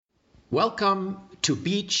Welcome to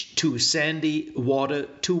Beach Too Sandy, Water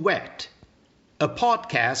Too Wet, a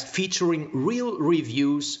podcast featuring real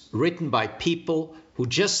reviews written by people who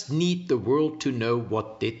just need the world to know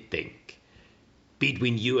what they think.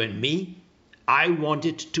 Between you and me, I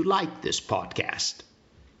wanted to like this podcast,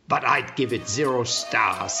 but I'd give it 0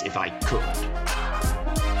 stars if I could.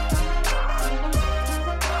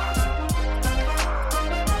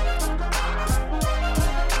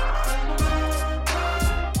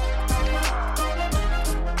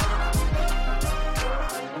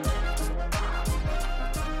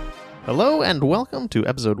 Hello and welcome to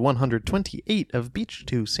episode 128 of Beach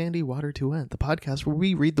Too Sandy, Water Too Wet, the podcast where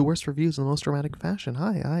we read the worst reviews in the most dramatic fashion.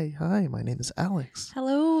 Hi, my name is Alex.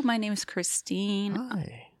 Hello, my name is Christine.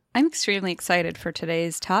 Hi. I'm extremely excited for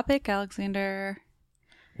today's topic, Alexander.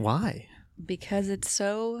 Why? Because it's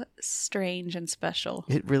so strange and special.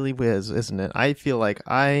 It really is, isn't it? I feel like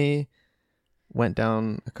I went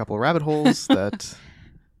down a couple of rabbit holes that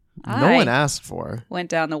no one asked for. Went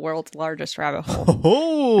down the world's largest rabbit hole.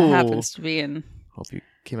 Oh! That happens to be in... Hope you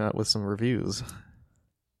came out with some reviews.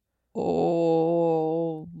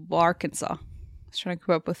 Arkansas. I was trying to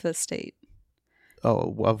come up with a state.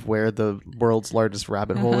 Oh, of where the world's largest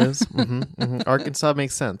rabbit hole is? Arkansas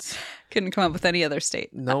makes sense. Couldn't come up with any other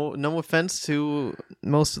state. No offense to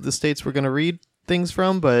most of the states we're going to read things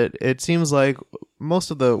from, but it seems like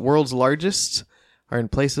most of the world's largest are in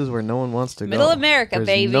places where no one wants to go. Middle America, There's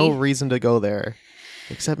baby. no reason to go there,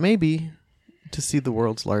 except maybe to see the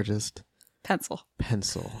world's largest Pencil.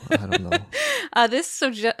 I don't know.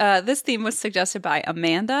 This theme was suggested by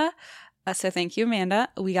Amanda. So thank you, Amanda.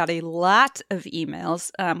 We got a lot of emails.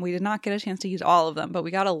 We did not get a chance to use all of them, but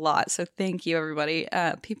we got a lot. So thank you, everybody.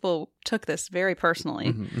 People took this very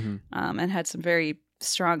personally and had some very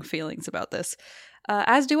strong feelings about this,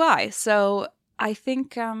 as do I. So I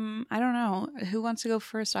think, I don't know. Who wants to go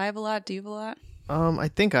first? I have a lot. Do you have a lot? I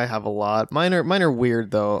think I have a lot. Mine are weird,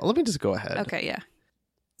 though. Let me just go ahead. Okay, yeah.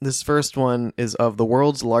 This first one is of the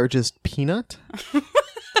world's largest peanut.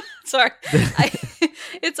 Sorry.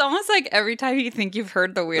 It's almost like every time you think you've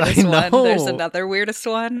heard the weirdest one, there's another weirdest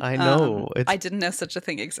one. I know. I didn't know such a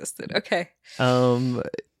thing existed. Okay.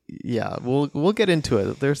 Yeah, we'll get into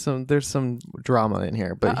it. There's some drama in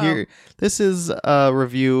here, but here, this is a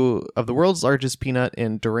review of the world's largest peanut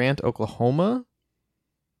in Durant, Oklahoma.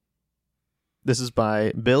 This is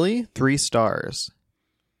by Billy, 3 stars.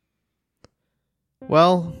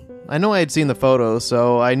 Well, I know I had seen the photo,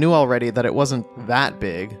 so I knew already that it wasn't that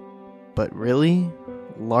big. But really?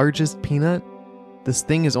 Largest peanut? This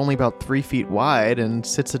thing is only about 3 feet wide and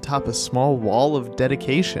sits atop a small wall of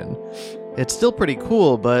dedication. It's still pretty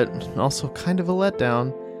cool, but also kind of a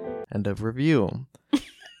letdown. End of review.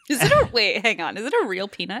 Wait, hang on. Is it a real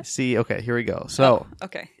peanut? See, okay, here we go. So,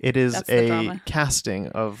 okay. It is That's the a drama. casting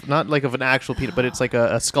of, not like of an actual peanut, but it's like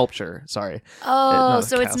a sculpture. Sorry. Oh,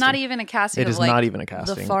 so it's not even a casting It of is like not even a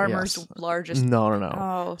casting. the farmer's yes. largest. No.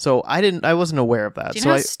 Oh. So I wasn't aware of that. Do you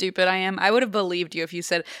know how stupid I am? I would have believed you if you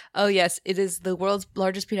said, oh, yes, it is the world's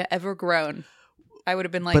largest peanut ever grown. I would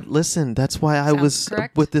have been like, but listen, that's why I was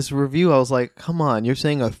correct. with this review. I was like, come on, you're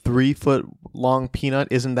saying a 3 foot long peanut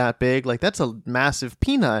isn't that big? Like, that's a massive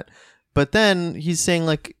peanut. But then he's saying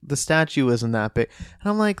like the statue isn't that big,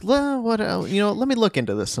 and I'm like, well, what? Let me look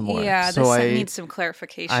into this some more. yeah, so this needs some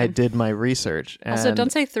clarification. I did my research. And also,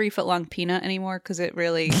 don't say 3 foot long peanut anymore because it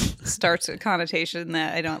really starts a connotation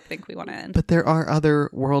that I don't think we want to end. But there are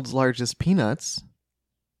other world's largest peanuts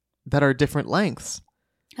that are different lengths.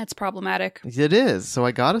 That's problematic. It is. So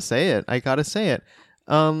I gotta say it.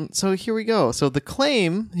 So here we go. So the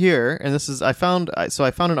claim here, and this is I found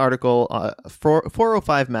an article,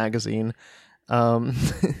 405 magazine,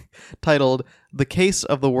 titled "The Case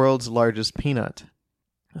of the World's Largest Peanut."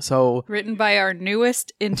 So written by our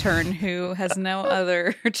newest intern who has no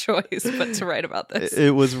other choice but to write about this.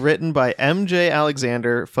 It was written by MJ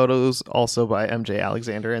Alexander, photos also by MJ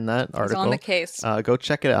Alexander in that article. He's on the case. Go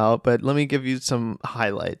check it out, but let me give you some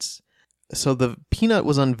highlights. So the peanut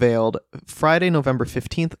was unveiled Friday, November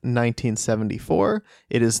 15th, 1974.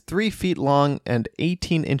 It is 3 feet long and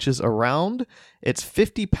 18 inches around. It's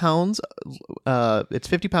 50 pounds.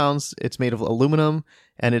 It's made of aluminum,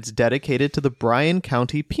 and it's dedicated to the Bryan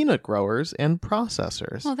County peanut growers and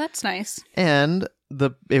processors. Oh, that's nice. And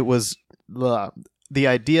the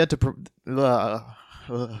idea to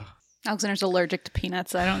Alexander's allergic to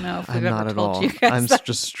peanuts. I don't know if we've I'm ever not at told all. you guys I'm that.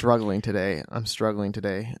 just struggling today. I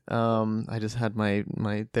just had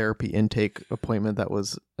my therapy intake appointment that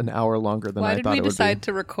was an hour longer than Why I did thought we it would decide be.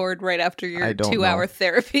 to record right after your I don't 2-hour know.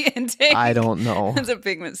 therapy intake? I don't know. That's a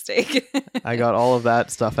big mistake. I got all of that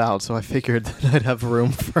stuff out, so I figured that I'd have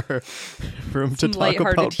room to Some talk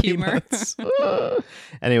lighthearted about humor. peanuts.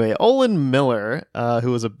 Anyway, Olin Miller,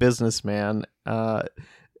 who was a businessman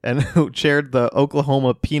and who chaired the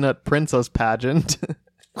Oklahoma Peanut Princess pageant.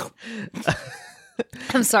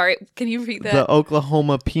 I'm sorry. Can you repeat that? The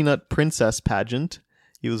Oklahoma Peanut Princess pageant.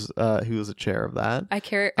 He was a chair of that.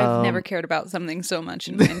 I've never cared about something so much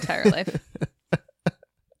in my entire life.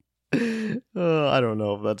 I don't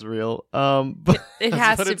know if that's real. But It that's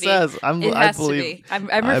has what to it be. says. It I has believe. to be. I'm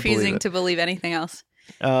I believe refusing it. to believe anything else.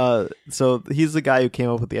 So he's the guy who came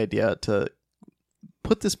up with the idea to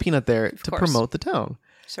put this peanut there to course. promote the town.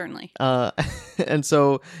 Certainly. And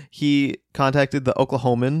so he contacted the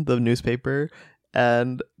Oklahoman, the newspaper,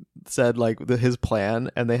 and said like his plan,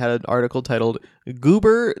 and they had an article titled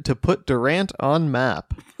 "Goober to put Durant on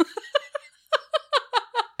map."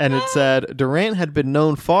 And it said Durant had been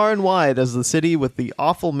known far and wide as the city with the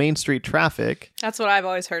awful Main Street traffic. That's what I've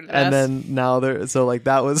always heard it And as. then now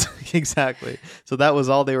that was exactly. So that was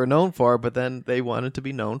all they were known for, but then they wanted to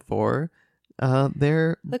be known for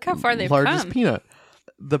their Look how far they've largest come. peanut.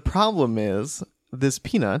 The problem is this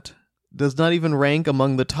peanut does not even rank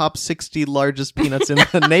among the top 60 largest peanuts in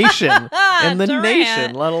the nation. In the Durant.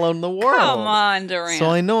 nation, let alone the world. Come on, Durant. So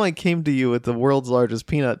I know I came to you with the world's largest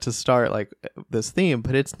peanut to start like this theme,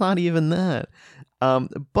 but it's not even that.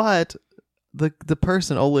 But the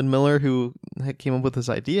person, Olin Miller, who came up with this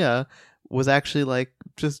idea was actually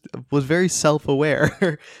was very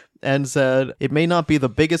self-aware and said, it may not be the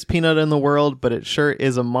biggest peanut in the world, but it sure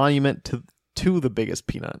is a monument to the biggest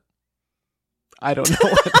peanut. I don't know.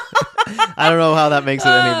 I don't know how that makes it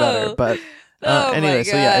any better, but Oh anyway, my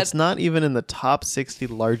so yeah, God. it's not even in the top 60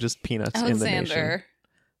 largest peanuts in the nation. Alexander.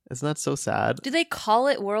 Isn't that so sad? Do they call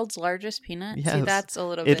it world's largest peanut? See, Yes. that's a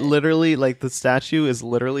little It bit. literally, like the statue is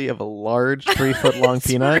literally of a large 3-foot long It's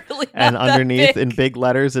peanut, really and not that underneath big. in big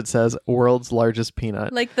letters it says "world's largest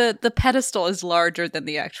peanut." Like the pedestal is larger than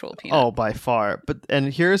the actual peanut. Oh, by far.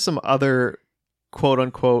 And here are some other quote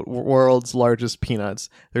unquote world's largest peanuts.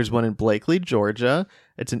 There's one in Blakely, Georgia.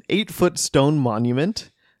 It's an 8-foot stone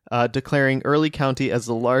monument. Declaring Early County as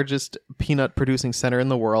the largest peanut producing center in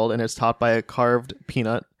the world, and it's topped by a carved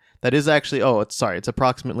peanut that is actually, it's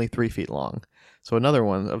approximately 3 feet long. So another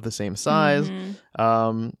one of the same size.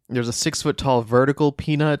 Mhm. There's a 6-foot tall vertical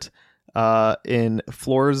peanut in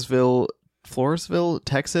Floresville,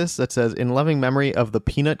 Texas, that says, in loving memory of the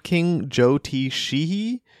Peanut King, Joe T.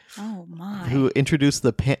 Sheehy, Oh my. who introduced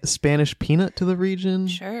the Spanish peanut to the region.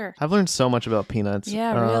 Sure. I've learned so much about peanuts.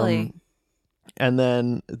 Yeah, really. And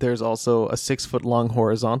then there's also a 6-foot long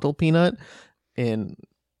horizontal peanut in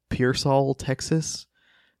Pearsall, Texas.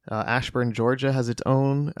 Ashburn, Georgia has its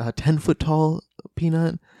own 10-foot tall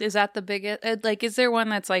peanut. Is that the biggest? Is there one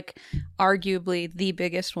that's like arguably the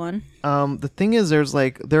biggest one? The thing is,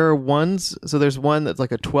 there are ones. So there's one that's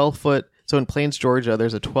like a 12-foot. So in Plains, Georgia,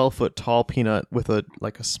 there's a 12-foot tall peanut with a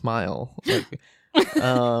smile.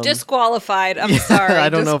 Disqualified. I'm sorry. I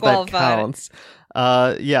don't know if that Disqualified. counts.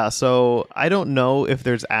 So I don't know if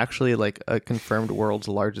there's actually like a confirmed world's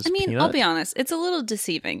largest I mean, peanut. I'll be honest. It's a little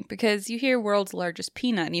deceiving because you hear world's largest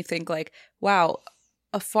peanut and you think like, wow,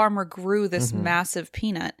 a farmer grew this Mhm. massive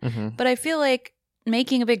peanut. Mhm. But I feel like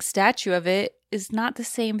making a big statue of it is not the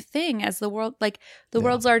same thing as the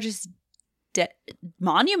world's largest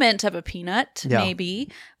monument of a peanut, Yeah.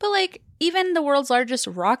 maybe. But like even the world's largest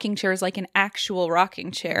rocking chair is like an actual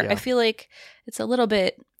rocking chair. Yeah. I feel like it's a little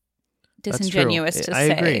bit That's true. disingenuous to I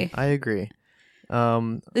say. I agree.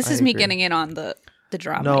 This I is me agree. getting in on the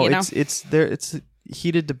drama. No, you know? it's there. It's a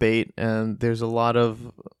heated debate, and there's a lot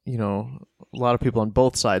of people on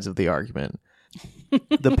both sides of the argument.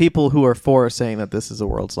 The people who are for saying that this is the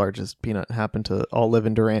world's largest peanut happen to all live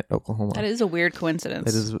in Durant, Oklahoma. That is a weird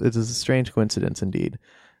coincidence. It is a strange coincidence indeed.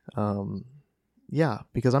 Yeah,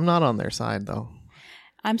 because I'm not on their side though.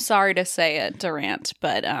 I'm sorry to say it, Durant,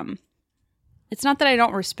 but it's not that I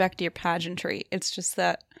don't respect your pageantry. It's just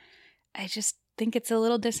that I just think it's a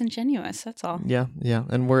little disingenuous. That's all. Yeah,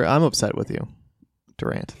 and I'm upset with you,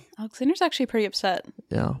 Durant. Alexander's actually pretty upset.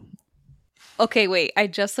 Yeah. Okay, wait. I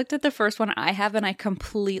just looked at the first one I have and I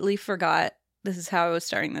completely forgot. This is how I was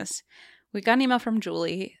starting this. We got an email from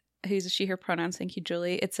Julie, who's a she, her pronouns. Thank you,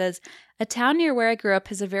 Julie. It says, a town near where I grew up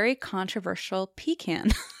has a very controversial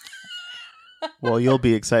pecan. Well, you'll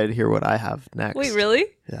be excited to hear what I have next. Wait, really?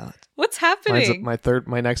 Yeah. What's happening?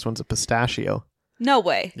 My next one's a pistachio. No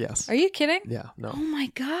way. Yes. Are you kidding? Yeah, no. Oh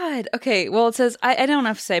my God. Okay, well, it says, I don't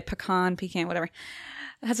have to say pecan, whatever.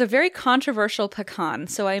 It has a very controversial pecan,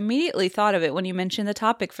 so I immediately thought of it when you mentioned the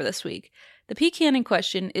topic for this week. The pecan in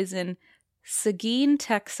question is in Seguin,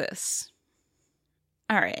 Texas.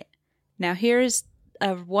 All right. Now here's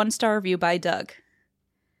a 1-star review by Doug.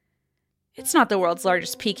 It's not the world's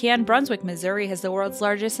largest pecan. Brunswick, Missouri has the world's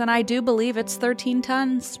largest, and I do believe it's 13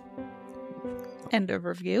 tons. End of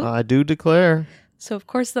review. I do declare. So, of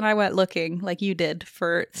course, then I went looking, like you did,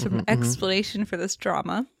 for some explanation for this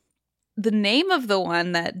drama. The name of the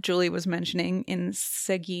one that Julie was mentioning in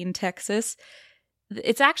Seguin, Texas,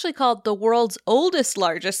 it's actually called the world's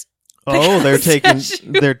largest. Oh, they're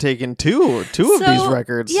taking two of these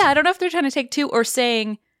records. Yeah, I don't know if they're trying to take two or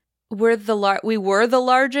saying we were the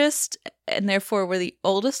largest and therefore we're the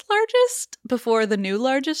oldest largest before the new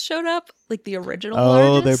largest showed up, like the original largest.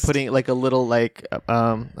 Oh, they're putting like a little like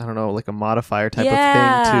I don't know, like a modifier type of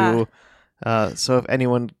thing to so if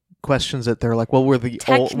anyone questions it, they're like, well,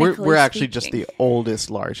 we're actually just the oldest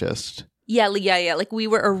largest. Yeah. Like we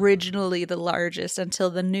were originally the largest until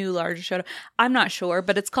the new largest showed up. I'm not sure,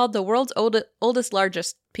 but it's called the world's oldest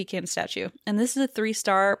largest pecan statue. And this is a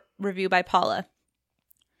 3-star review by Paula.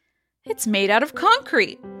 It's made out of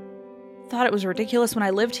concrete. Thought it was ridiculous when I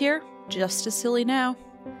lived here. Just as silly now,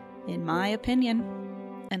 in my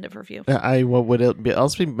opinion. End of review. What would it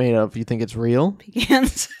else be made of? You think it's real?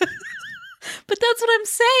 Pecans. But that's what I'm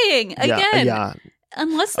saying. Again. Yeah.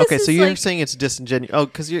 Unless this is so you're saying it's disingenuous. Oh,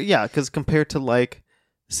 because compared to like,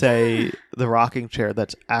 say, the rocking chair,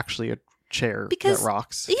 that's actually a chair that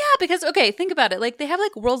rocks. Yeah, because okay, think about it. Like they have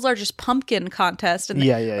like world's largest pumpkin contest, and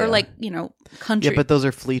or like country. Yeah, but those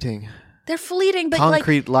are fleeting. They're fleeting, but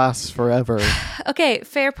concrete lasts forever. Okay,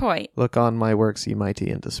 fair point. Look on my works, ye mighty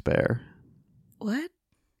in despair. What?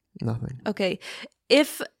 Nothing. Okay,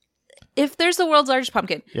 if there's the world's largest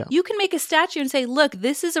pumpkin, you can make a statue and say, look,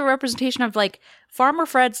 this is a representation of like Farmer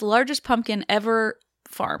Fred's largest pumpkin ever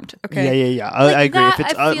farmed. Okay. Yeah. I agree. If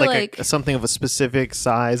it's like something of a specific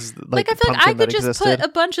size, like I feel like I could just put a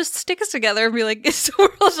bunch of sticks together and be like, it's the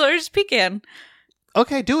world's largest pecan.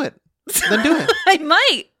 Okay, do it. Then do it. I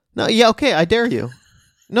might. No, yeah, okay, I dare you.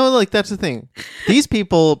 No, like that's the thing. These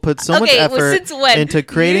people put so much effort into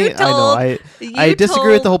creating. I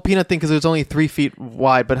disagree with the whole peanut thing because it was only 3 feet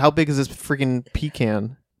wide. But how big is this freaking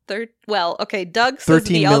pecan? Doug says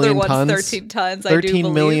the other one's 13 tons.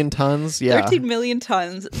 13 million tons. Yeah, 13 million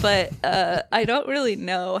tons. But I don't really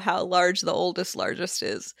know how large the largest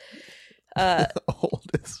is.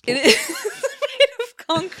 Oldest. It is made of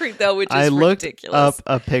concrete though, which is ridiculous. I looked up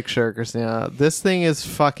a picture, Christina. This thing is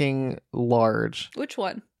fucking large. Which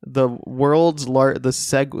one? The world's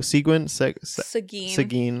Seguin.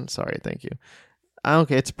 Seguin. Sorry, thank you.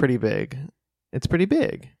 Okay, it's pretty big.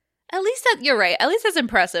 At least you're right. At least that's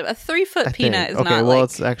impressive. A 3-foot peanut is not okay, well, like...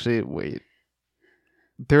 it's actually... Wait.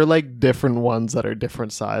 They're like different ones that are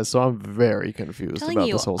different size, so I'm very confused about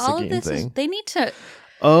this whole Seguin thing. They need to...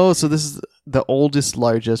 Oh, so this is the oldest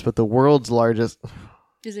largest, but the world's largest...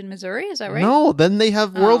 Is in Missouri? Is that right? No, then they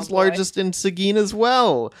have world's largest in Seguin as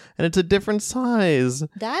well, and it's a different size.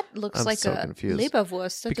 That looks like a confused.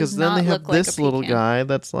 Leberwurst. Because then they have this little guy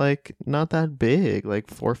that's like not that big, like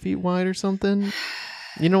 4 feet wide or something.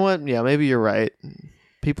 You know what? Yeah, maybe you're right.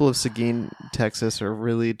 People of Seguin, Texas are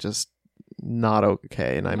really just not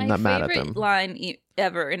okay, and I'm not mad at them. My favorite line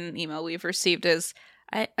ever in an email we've received is,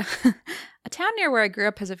 a town near where I grew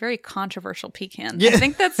up has a very controversial pecan. Yeah. I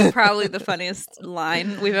think that's probably the funniest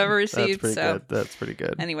line we've ever received. That's pretty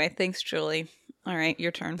good. Anyway, thanks, Julie. All right,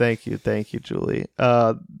 your turn. Thank you, Julie.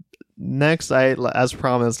 Next, as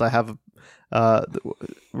promised, I have a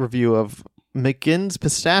review of McGinn's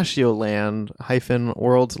Pistachio Land -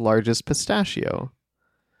 World's Largest Pistachio.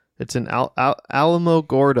 It's in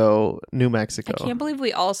Alamogordo, New Mexico. I can't believe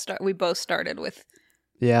we both started with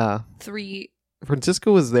 3.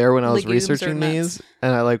 Francisca was there when I was researching these,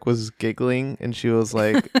 and I was giggling, and she was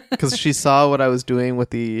like, because she saw what I was doing with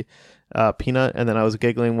the peanut, and then I was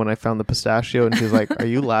giggling when I found the pistachio, and she was like, "Are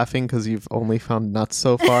you laughing because you've only found nuts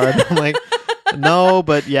so far?" And I'm like, "No,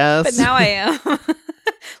 but yes." But now I am.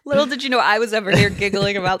 Little did you know I was ever here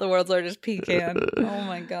giggling about the world's largest pecan. Oh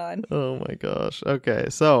my god. Oh my gosh. Okay,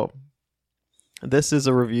 so this is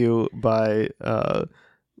a review by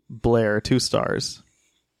Blair, 2 stars.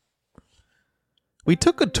 We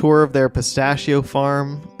took a tour of their pistachio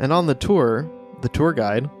farm, and on the tour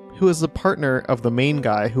guide, who is the partner of the main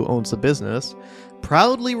guy who owns the business,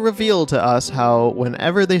 proudly reveal to us how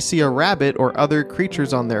whenever they see a rabbit or other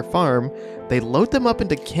creatures on their farm, they load them up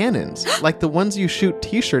into cannons, like the ones you shoot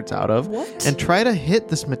t-shirts out of, What? and try to hit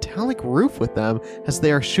this metallic roof with them as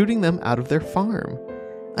they are shooting them out of their farm.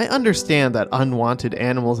 I understand that unwanted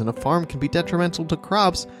animals in a farm can be detrimental to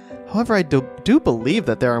crops. However, I do believe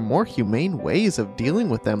that there are more humane ways of dealing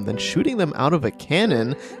with them than shooting them out of a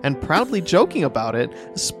cannon and proudly joking about it,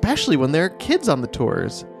 especially when there are kids on the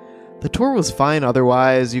tours. The tour was fine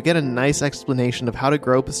otherwise. You get a nice explanation of how to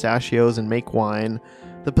grow pistachios and make wine.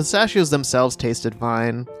 The pistachios themselves tasted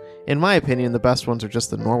fine. In my opinion, the best ones are just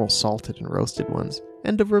the normal salted and roasted ones.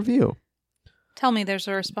 End of review. Tell me there's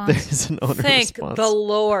a response. There's an owner Thank response. the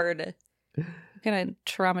Lord. You're going to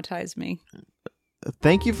traumatize me.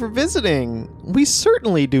 Thank you for visiting. We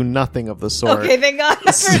certainly do nothing of the sort. Okay, thank God.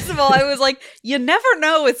 First of all, I was like, you never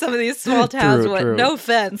know with some of these small towns. True. No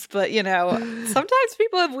offense, but sometimes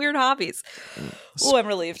people have weird hobbies. Oh, I'm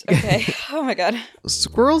relieved. Okay. Oh my God.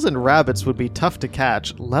 Squirrels and rabbits would be tough to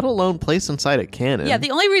catch, let alone place inside a cannon. Yeah,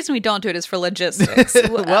 the only reason we don't do it is for logistics.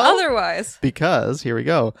 Well, Otherwise. Because, here we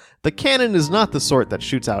go, the cannon is not the sort that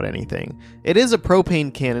shoots out anything. It is a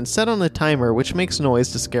propane cannon set on a timer which makes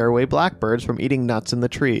noise to scare away blackbirds from eating nuts in the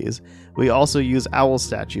trees. We also use owl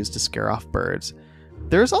statues to scare off birds.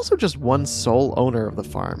 There is also just one sole owner of the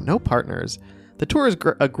farm, no partners. The tour is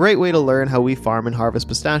a great way to learn how we farm and harvest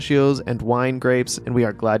pistachios and wine grapes, and we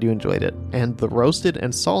are glad you enjoyed it. And the roasted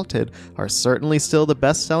and salted are certainly still the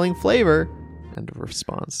best-selling flavor. End of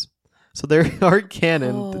response. So there are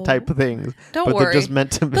canon type of things, Don't but worry. they're just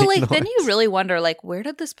meant to make But noise. then you really wonder, where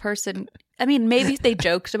did this person... I mean, maybe they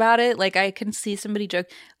joked about it. I can see somebody joke.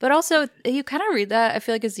 But also, you kind of read that, I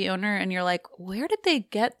feel like, as the owner, and you're like, where did they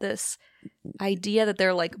get this idea that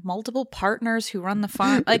they're, multiple partners who run the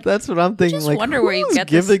farm? That's what I'm thinking. just wonder where you who's get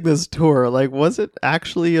this- giving this tour? Was it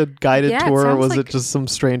actually a guided Yeah, it tour, or sounds was it like- just some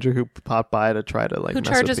stranger who popped by to try to, who mess with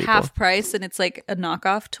charges people? half price, and it's, a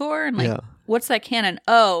knockoff tour? And, Yeah. what's that cannon?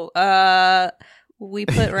 We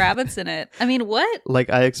put rabbits in it. I mean, what?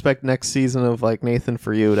 I expect next season of Nathan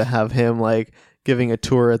For You to have him giving a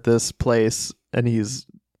tour at this place, and he's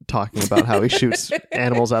talking about how he shoots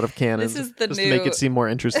animals out of cannons. This is the just new- to make it seem more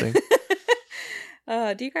interesting.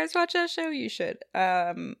 Do you guys watch that show? You should.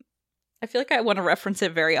 I feel like I want to reference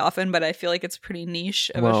it very often, but I feel like it's pretty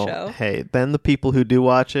niche of a show. Hey, then the people who do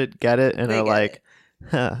watch it get it and They are get like,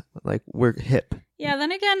 huh, we're hip. Yeah,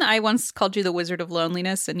 then again, I once called you the Wizard of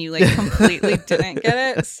Loneliness, and you completely didn't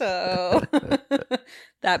get it, so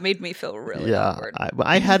that made me feel really awkward.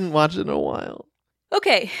 I hadn't watched it in a while.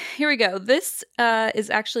 Okay, here we go. This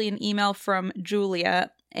is actually an email from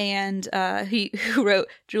Julia, and who wrote,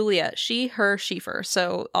 Julia, she, her, she-fer.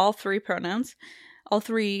 So all three pronouns. All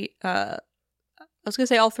three, I was going to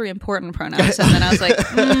say all three important pronouns, and then I was like,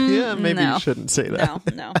 yeah, maybe no. you shouldn't say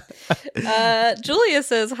that. No. Julia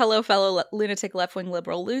says, hello, fellow lunatic left-wing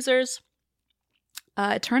liberal losers.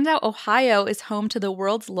 It turns out Ohio is home to the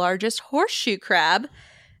world's largest horseshoe crab,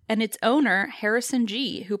 and its owner, Harrison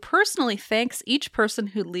G., who personally thanks each person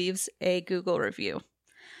who leaves a Google review.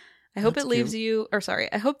 I hope That's it leaves you,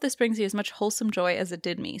 I hope this brings you as much wholesome joy as it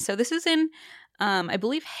did me. So this is in, I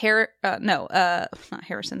believe, not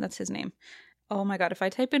Harrison, that's his name. Oh my God, if I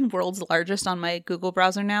type in world's largest on my Google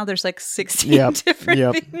browser now, there's 16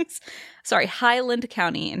 different things. Sorry, Highland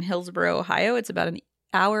County in Hillsboro, Ohio. It's about an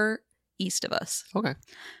hour east of us. Okay.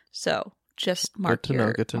 So just mark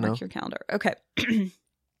Good to know. your calendar. Okay.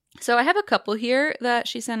 So I have a couple here that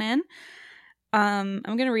she sent in. I'm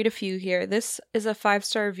going to read a few here. This is a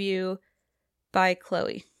 5-star review by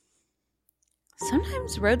Chloe.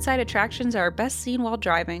 Sometimes roadside attractions are best seen while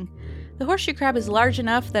driving. The horseshoe crab is large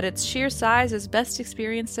enough that its sheer size is best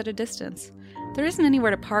experienced at a distance. There isn't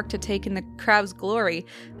anywhere to park to take in the crab's glory,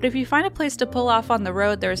 but if you find a place to pull off on the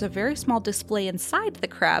road, there is a very small display inside the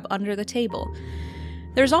crab under the table.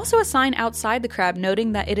 There's also a sign outside the crab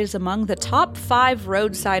noting that it is among the top 5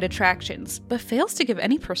 roadside attractions, but fails to give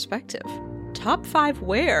any perspective. Top 5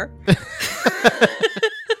 where?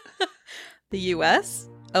 The US?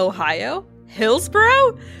 Ohio?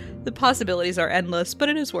 Hillsboro? The possibilities are endless, but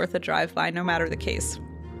it is worth a drive-by no matter the case.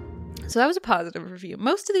 So that was a positive review.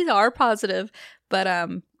 Most of these are positive, but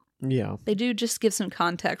yeah, they do just give some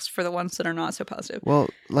context for the ones that are not so positive. Well,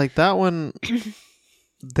 that one,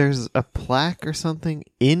 there's a plaque or something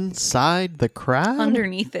inside the crab?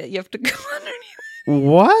 Underneath it. You have to go underneath it.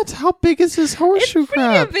 What? How big is this horseshoe It's pretty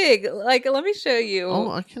crab? big. Let me show you.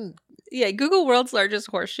 Oh, I can... Yeah, Google world's largest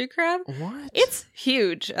horseshoe crab. What? It's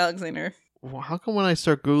huge, Alexander. Well, how come when I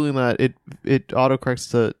start Googling that, it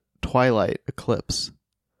autocorrects to Twilight Eclipse?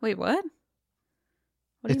 Wait, what?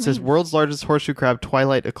 What do It you says mean? world's largest horseshoe crab,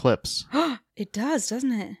 Twilight Eclipse. It does,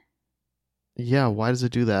 doesn't it? Yeah, why does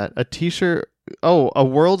it do that? A t-shirt... Oh, a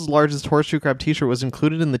world's largest horseshoe crab t-shirt was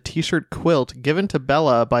included in the t-shirt quilt given to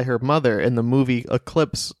Bella by her mother in the movie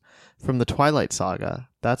Eclipse from the Twilight Saga.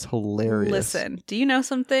 That's hilarious. Listen, do you know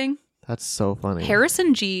something? That's so funny.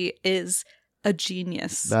 Harrison G is a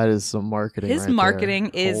genius. That is some marketing. His right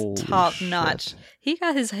marketing there. is Holy top shit. notch. He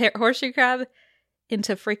got his horseshoe crab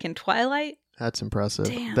into freaking Twilight. That's impressive.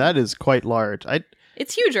 Damn. That is quite large.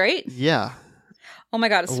 It's huge, right? Yeah. Oh my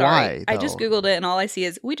god, sorry. Why, I just though? Googled it and all I see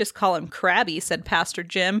is, we just call him Krabby, said Pastor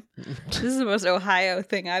Jim. This is the most Ohio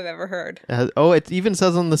thing I've ever heard. It even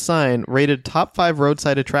says on the sign, rated top 5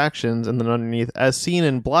 roadside attractions, and then underneath, as seen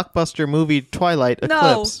in blockbuster movie Twilight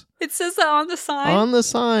Eclipse. No, it says that on the sign. On the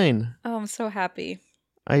sign. Oh, I'm so happy.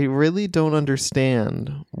 I really don't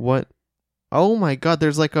understand what... Oh my god,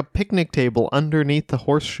 there's like a picnic table underneath the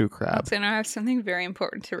horseshoe crab. Alexander, I have something very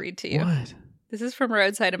important to read to you. What? This is from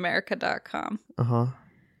roadsideamerica.com. Uh-huh.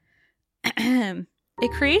 A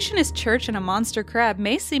creationist church and a monster crab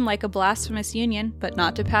may seem like a blasphemous union, but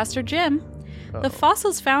not to Pastor Jim. The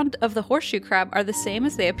fossils found of the horseshoe crab are the same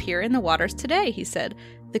as they appear in the waters today, he said.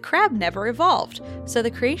 The crab never evolved, so the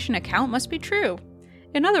creation account must be true.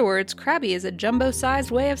 In other words, Krabby is a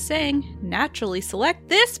jumbo-sized way of saying, naturally select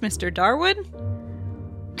this, Mr. Darwin.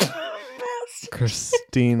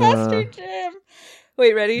 Christina. Pastor Jim.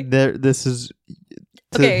 Wait, ready? This is...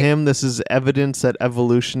 To Okay. him, this is evidence that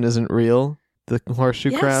evolution isn't real. The horseshoe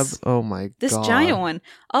Yes. crab. Oh my This god! giant one.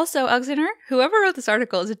 Also, Alexander, whoever wrote this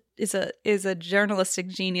article is a journalistic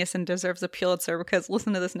genius and deserves a Pulitzer, because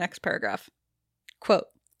listen to this next paragraph. Quote,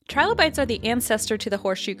 trilobites are the ancestor to the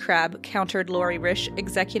horseshoe crab, countered Lori Risch,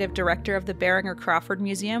 executive director of the Beringer Crawford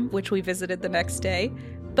Museum, which we visited the next day.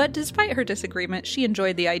 But despite her disagreement, she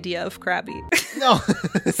enjoyed the idea of Krabby. No.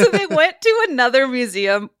 So they went to another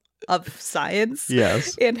museum of science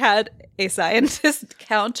Yes. and had a scientist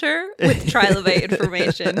counter with trilobite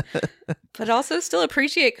information, but also still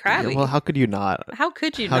appreciate Krabby. Well, how could you not? How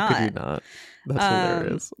could you How not? could you not? That's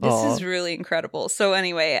hilarious. This Aw. is really incredible. So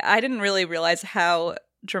anyway, I didn't really realize how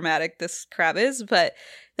dramatic this crab is, but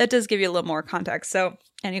that does give you a little more context. So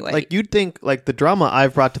anyway, Like, you'd think, like, the drama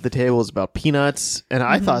I've brought to the table is about peanuts, and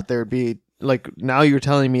I thought there would be, like, now you're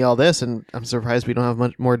telling me all this, and I'm surprised we don't have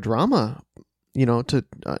much more drama, you know, to...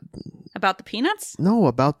 about the peanuts? no,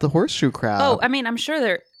 about the horseshoe crab. Oh, I mean, I'm sure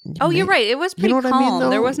there... Oh, you're right. It was You pretty know what I calm. mean, though?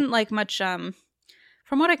 There wasn't, like, much...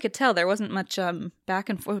 From what I could tell, there wasn't much back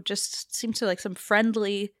and forth. Just seemed to, like, some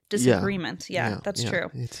friendly disagreement. Yeah, that's true.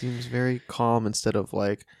 It seems very calm instead of,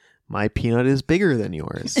 like, my peanut is bigger than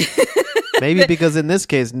yours. Maybe because in this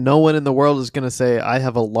case, no one in the world is going to say, I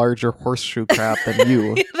have a larger horseshoe crab than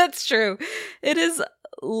you. Yeah, that's true. It is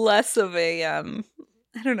less of a, I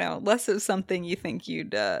don't know, less of something you think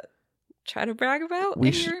you'd try to brag about We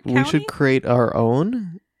in your we county? should create our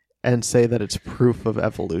own and say that it's proof of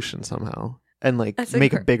evolution somehow. And, like, That's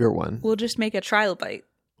make a incre- bigger one. We'll just make a trilobite.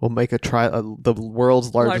 We'll make the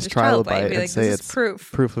world's largest trilobite Be and like, say this is it's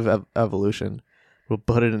proof. of evolution. We'll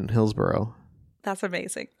put it in Hillsboro. That's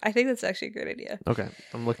amazing. I think that's actually a great idea. Okay.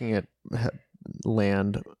 I'm looking at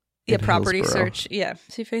land. Yeah, in property Hillsboro. search. Yeah,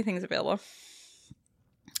 see if anything's available.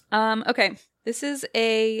 Okay, this is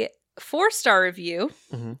a 4-star review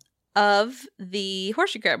Mhm. of the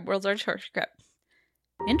horseshoe crab, world's largest horseshoe crab.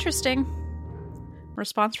 Interesting.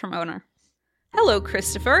 Response from owner. Hello,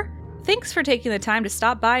 Christopher. Thanks for taking the time to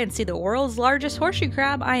stop by and see the world's largest horseshoe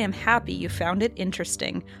crab. I am happy you found it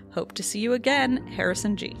interesting. Hope to see you again,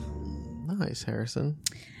 Harrison G. Nice, Harrison.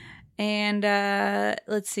 And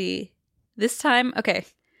let's see. This time, okay.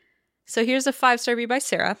 So here's a 5-star review by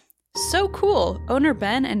Sarah. So cool. Owner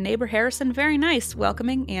Ben and neighbor Harrison, very nice,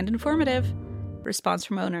 welcoming, and informative. Response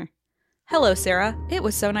from owner. Hello, Sarah. It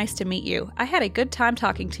was so nice to meet you. I had a good time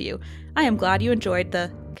talking to you. I am glad you enjoyed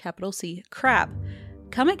the capital C crab.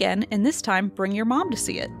 Come again, and this time bring your mom to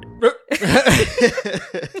see it.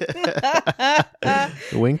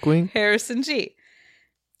 Wink, wink. Harrison G.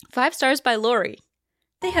 5 stars by Lori.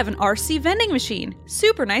 They have an RC vending machine.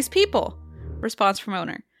 Super nice people. Response from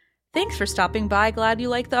owner. Thanks for stopping by. Glad you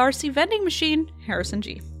like the RC vending machine. Harrison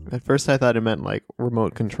G. At first, I thought it meant like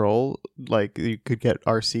remote control, like you could get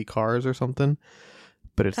RC cars or something.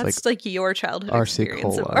 But it's That's like your childhood RC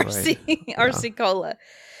experience Cola, of RC. right? RC Cola.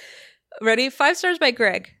 Ready? 5 stars by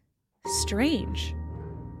Greg. Strange.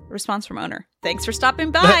 Response from owner. Thanks for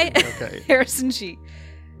stopping by. Okay. Harrison G.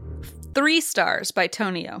 3 stars by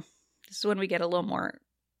Tonio. This is when we get a little more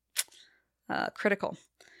critical.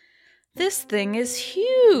 This thing is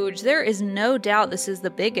huge. There is no doubt this is the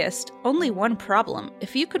biggest. Only one problem.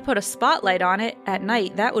 If you could put a spotlight on it at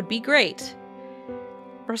night, that would be great.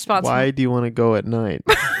 Response. Why do you want to go at night?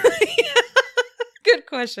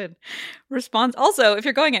 question. Response. Also, if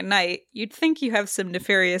you're going at night, you'd think you have some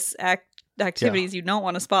nefarious activities you don't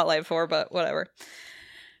want a spotlight for, but whatever.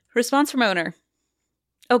 Response from owner.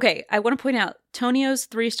 Okay, I want to point out, Tonio's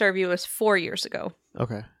 3-star review was 4 years ago.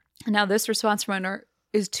 Okay. Now this response from owner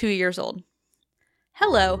is 2 years old.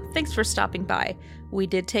 Hello, thanks for stopping by. We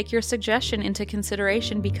did take your suggestion into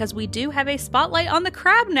consideration because we do have a spotlight on the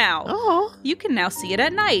crab now. Oh. You can now see it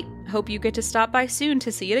at night. Hope you get to stop by soon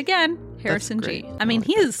to see it again. Harrison G. I mean,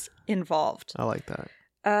 he is involved. I like that.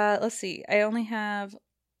 Let's see. I only have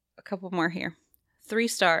a couple more here. 3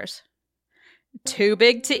 stars. Too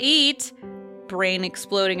big to eat. Brain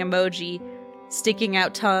exploding emoji. Sticking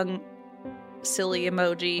out tongue. Silly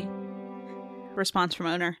emoji. Response from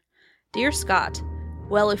owner. Dear Scott,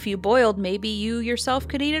 well, if you boiled, maybe you yourself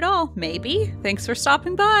could eat it all. Maybe. Thanks for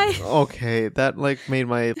stopping by. Okay, that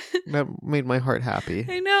made my heart happy.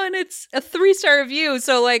 I know, and it's a 3-star review,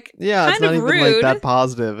 so Yeah, kind it's not of even rude. that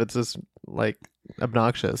positive. It's just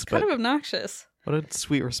obnoxious. Kind but of obnoxious. what a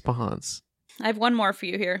sweet response. I have one more for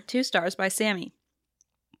you here. 2 stars by Sammy.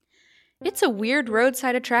 It's a weird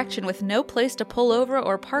roadside attraction with no place to pull over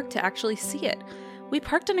or park to actually see it. We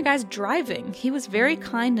parked in a guy's driving. He was very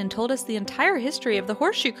kind and told us the entire history of the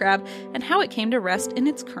horseshoe crab and how it came to rest in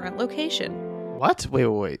its current location. What?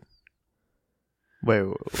 Wait.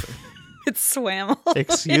 It swam.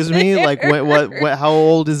 Excuse me? What? How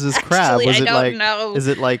old is this crab? Actually, I don't know. Is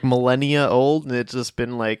it millennia old and it's just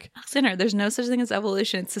been Sinner, there's no such thing as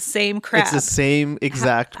evolution. It's the same crab. It's the same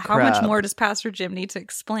exact crab. How much more does Pastor Jim need to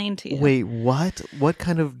explain to you? Wait, what? What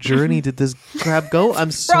kind of journey did this crab go?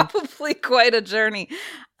 Probably quite a journey.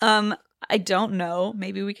 I don't know.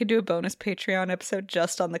 Maybe we could do a bonus Patreon episode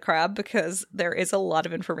just on the crab because there is a lot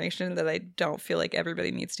of information that I don't feel like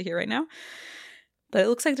everybody needs to hear right now. But it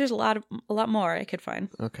looks like there's a lot more I could find.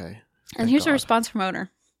 Okay. And here's a response from owner.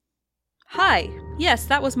 Hi. Yes,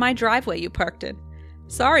 that was my driveway you parked in.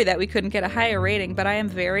 Sorry that we couldn't get a higher rating, but I am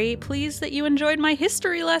very pleased that you enjoyed my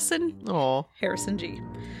history lesson. Aw. Harrison G.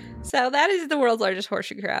 So that is the world's largest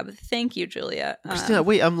horseshoe crab. Thank you, Julia. Christina,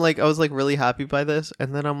 wait, I was really happy by this,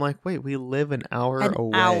 and then I'm like, wait, we live an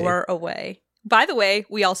hour away. By the way,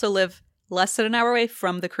 we also live less than an hour away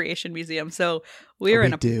from the Creation Museum, so we're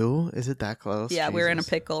in a Is it that close? Yeah, Jesus. we're in a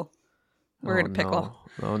pickle. We're in a pickle.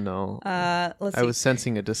 No. Oh no. Let's see. I was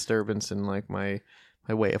sensing a disturbance in my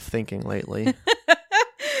way of thinking lately.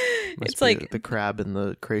 It's the crab in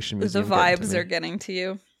the Creation Museum. The vibes are getting to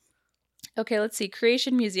you. Okay, let's see.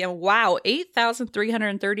 Creation Museum. Wow,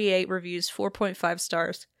 8,338 reviews, 4.5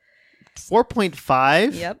 stars.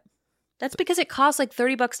 4.5? Yep. That's because it costs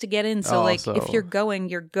 $30 to get in. So if you're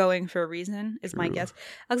going for a reason, is my guess.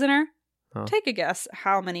 Alexander, take a guess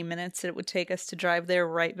how many minutes it would take us to drive there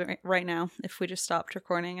right now if we just stopped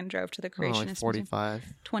recording and drove to the Creationist 45.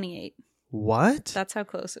 Museum. 28. What? That's how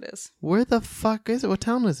close it is. Where the fuck is it? What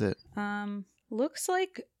town is it? Looks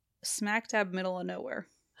like smack dab middle of nowhere.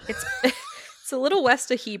 It's it's a little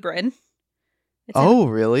west of Hebron.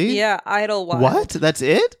 Really? Yeah, Idlewild. What? That's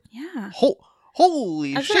it? Yeah.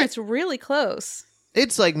 Holy shit! It's really close.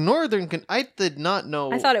 It's northern. I did not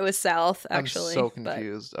know. I thought it was south. Actually, I'm so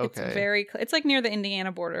confused. Okay, it's very. It's near the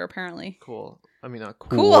Indiana border, apparently. Cool. I mean, not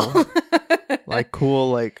cool. Cool.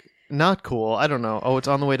 Not cool. I don't know. Oh, it's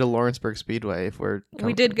on the way to Lawrenceburg Speedway. If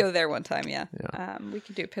we did go there one time. Yeah. We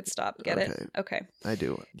could do a pit stop. Get it? Okay. I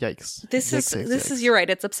do. Yikes. This is. You're right.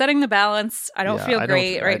 It's upsetting the balance. I don't feel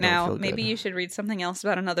great right now. Maybe you should read something else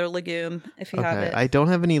about another legume if you have it. I don't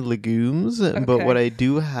have any legumes, but what I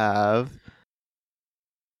do have.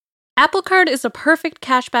 Apple Card is a perfect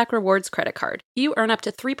cashback rewards credit card. You earn up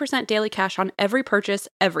to 3% daily cash on every purchase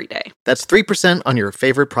every day. That's 3% on your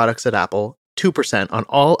favorite products at Apple, 2% on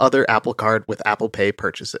all other Apple Card with Apple Pay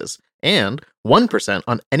purchases, and 1%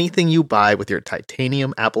 on anything you buy with your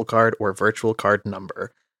titanium Apple Card or virtual card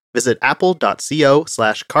number. Visit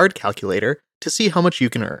apple.co/card calculator to see how much you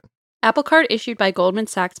can earn. Apple Card issued by Goldman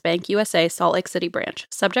Sachs Bank USA, Salt Lake City branch.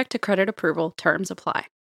 Subject to credit approval. Terms apply.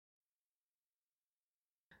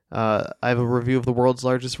 I have a review of the world's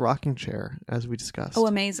largest rocking chair, as we discussed. Oh,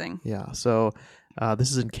 amazing. Yeah, so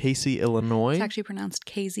this is in Casey, Illinois. It's actually pronounced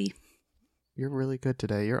Casey. You're really good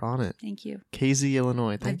today. You're on it. Thank you. Casey,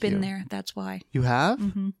 Illinois. Thank you. I've been there. That's why. You have?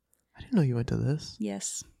 Mm-hmm. I didn't know you went to this.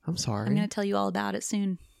 Yes. I'm sorry. I'm going to tell you all about it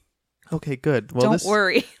soon. Okay, good. Well, Don't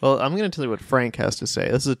worry. Well, I'm going to tell you what Frank has to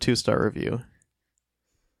say. This is a 2-star review.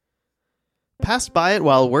 Passed by it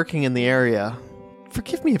while working in the area.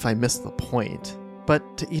 Forgive me if I missed the point,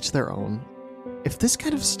 but to each their own. If this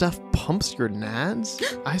kind of stuff pumps your nads,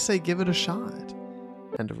 I say give it a shot.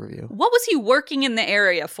 End of review. What was he working in the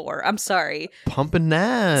area for? I'm sorry. Pumping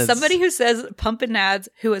nads. Somebody who says pumping nads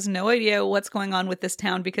who has no idea what's going on with this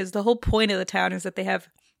town, because the whole point of the town is that they have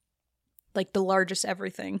like the largest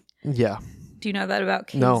everything. Yeah. Do you know that about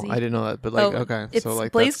KZ? No, I didn't know that. But like, okay. It's So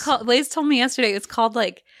like Blaze, that's- Blaze told me yesterday it's called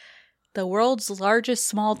like the world's largest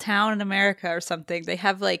small town in America or something. They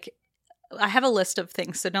have like, I have a list of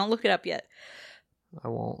things, so don't look it up yet. I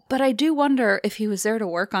won't. But I do wonder if he was there to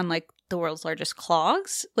work on like the world's largest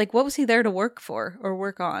clogs. Like, what was he there to work for or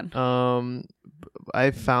work on?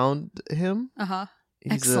 I found him. Uh-huh.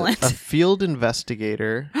 He's Excellent. a field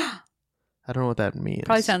investigator. I don't know what that means.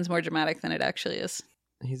 Probably sounds more dramatic than it actually is.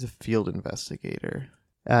 He's a field investigator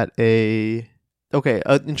at an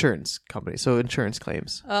insurance company. So insurance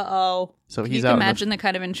claims. Uh-oh. So Can he's you out. imagine the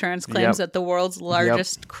kind of insurance claims Yep. at the world's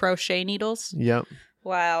largest crochet needles? Yep.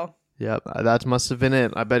 Wow. Yep. That must have been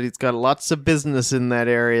it. I bet he's got lots of business in that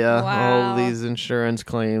area. Wow. All these insurance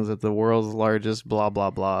claims at the world's largest blah blah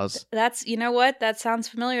blahs. That's, you know what? That sounds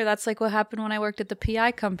familiar. That's like what happened when I worked at the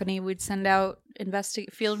PI company. We'd send out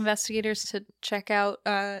field investigators to check out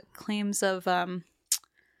claims of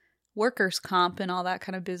workers' comp and all that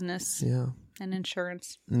kind of business Yeah. and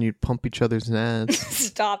insurance. And you'd pump each other's nads.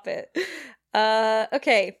 Stop it.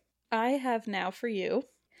 Okay. I have now for you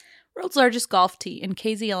world's largest golf tee in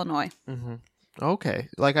KZ, Illinois. Mm-hmm. Okay.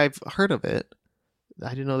 Like I've heard of it.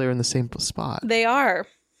 I didn't know they were in the same spot. They are.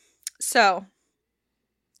 So,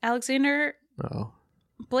 Alexander, Oh.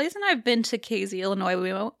 Blaze and I have been to KZ,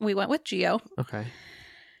 Illinois. We went with Gio. Okay.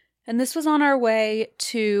 And this was on our way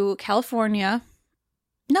to California.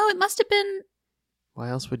 No, it must have been Why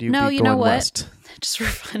else would you No, be you going know what? west? just for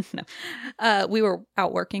fun. No. We were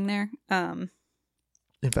out working there,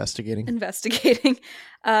 Investigating. investigating.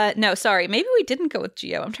 No, sorry. Maybe we didn't go with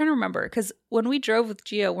Gio. I'm trying to remember. Because when we drove with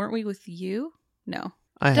Gio, weren't we with you? No.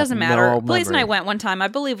 I Doesn't have matter. no Blaze and I memory. went one time, I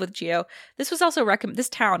believe, with Gio. This was also this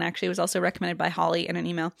town actually was also recommended by Holly in an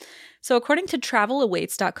email. So according to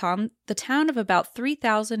TravelAwaits.com, the town of about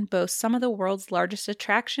 3,000 boasts some of the world's largest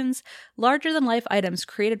attractions, larger-than-life items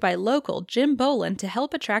created by local Jim Boland to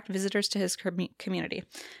help attract visitors to his community.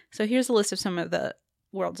 So here's a list of some of the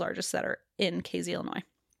world's largest that are in KZ, Illinois.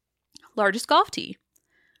 Largest golf tee,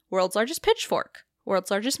 world's largest pitchfork,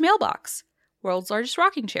 world's largest mailbox, world's largest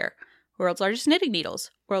rocking chair, world's largest knitting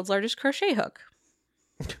needles, world's largest crochet hook,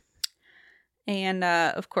 and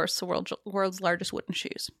of course the world's largest wooden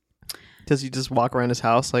shoes. Does he just walk around his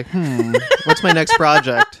house like, what's my next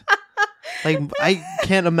project? Like, I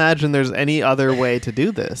can't imagine there's any other way to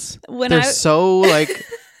do this. They're so, like,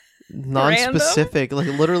 non-specific. Like,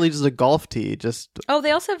 literally just a golf tee. Just,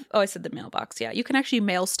 They also have, I said the mailbox. Yeah, you can actually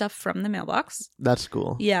mail stuff from the mailbox. that's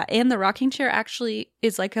cool. Yeah, and the rocking chair actually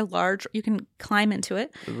is like you can climb into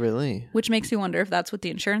it, Really? which makes you wonder if that's what the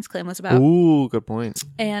insurance claim was about. Ooh, good point.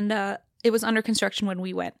 And it was under construction when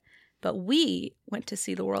we went. But we went to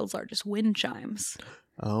see the world's largest wind chimes.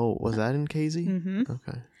 Oh, was that in KZ? Mm-hmm.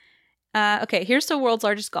 Okay. Okay, here's the world's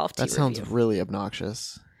largest golf tee That sounds review. really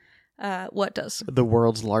obnoxious. What does? The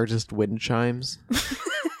world's largest wind chimes.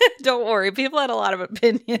 Don't worry, people had a lot of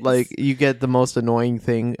opinions. Like, you get the most annoying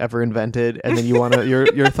thing ever invented, and then you want to,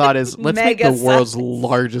 your thought is, let's make the Mega world's size.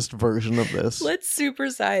 largest version of this. Let's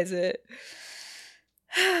supersize it.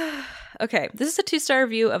 Okay, this is a 2-star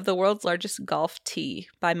review of the world's largest golf tee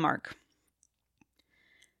by Mark.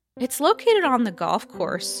 It's located on the golf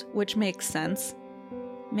course, which makes sense.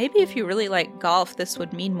 Maybe if you really like golf, this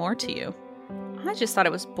would mean more to you. I just thought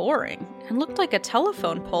it was boring and looked like a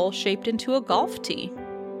telephone pole shaped into a golf tee.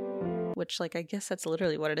 Which, like, I guess that's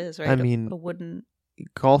literally what it is, right? I mean, a wooden...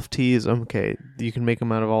 golf tees, okay, you can make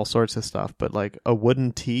them out of all sorts of stuff, but like a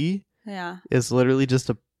wooden tee Yeah. is literally just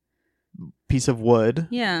a piece of wood,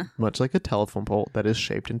 Yeah. much like a telephone pole, that is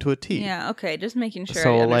shaped into a T. Yeah, okay, just making sure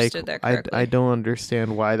So I like, understood that correctly. I don't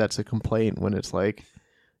understand why that's a complaint when it's like,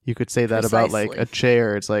 you could say that about like a Precisely.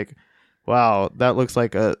 chair. It's like, wow, that looks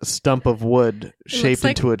like a stump of wood It shaped looks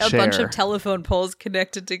like into a chair. A bunch of telephone poles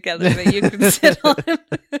connected together that you can sit on.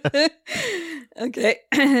 Okay.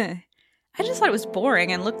 I just thought it was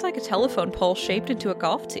boring and looked like a telephone pole shaped into a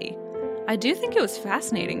golf tee. I do think it was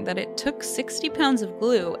fascinating that it took 60 pounds of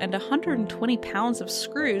glue and 120 pounds of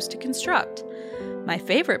screws to construct. My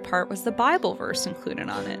favorite part was the Bible verse included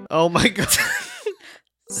on it. Oh my god.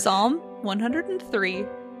 Psalm 103,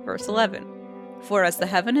 verse 11. For as the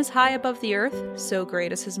heaven is high above the earth, so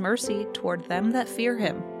great is his mercy toward them that fear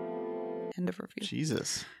him. End of review.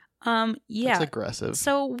 Jesus. Yeah. That's aggressive.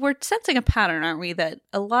 So we're sensing a pattern, aren't we, that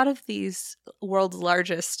a lot of these world's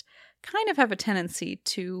largest kind of have a tendency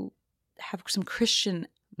to have some Christian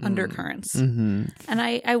undercurrents. Mm-hmm. And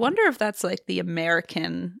I wonder if that's like the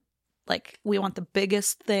American like we want the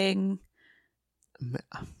biggest thing.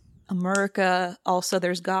 America. Also,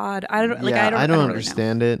 there's God. I don't like. Yeah, I don't really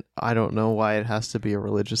understand it. I don't know why it has to be a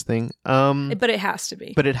religious thing. But it has to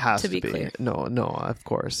be. But it has to be be. clear. No, of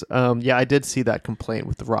course. Yeah, I did see that complaint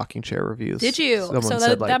with the rocking chair reviews. Did you? Someone So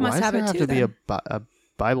said, that must why have does it there too, have to be a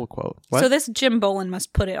Bible quote? What? So this Jim Bolin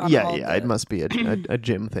must put it on. yeah, all it must be a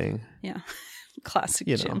gym thing. Yeah, classic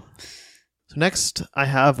You Jim. know. So next, I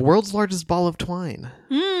have world's largest ball of twine.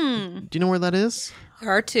 Do you know where that is? There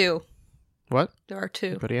are two. What? There are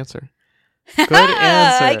two. Good answer. Good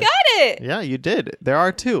answer. I got it. Yeah, you did. There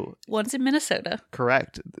are two. One's in Minnesota.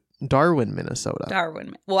 Correct. Darwin, Minnesota.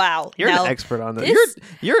 Darwin. Wow. You're Now, an expert on this. this-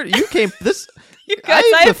 You came this. You guys,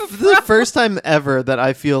 I have a this is the first time ever that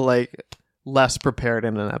I feel like less prepared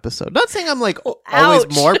in an episode. Not saying I'm like always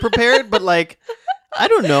ouch. more prepared, but like I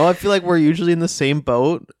don't know. I feel like we're usually in the same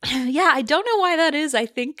boat. Yeah, I don't know why that is. I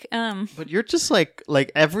think But you're just like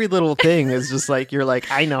every little thing is just like you're like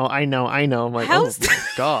I know. I'm like How's oh my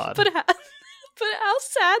god. but how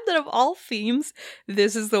sad that of all themes,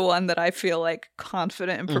 this is the one that I feel like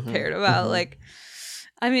confident and prepared about. Like,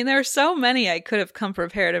 I mean, there are so many I could have come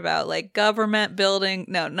prepared about, like government building.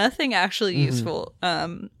 No, nothing actually useful.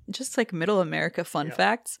 Just like Middle America fun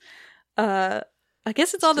facts. I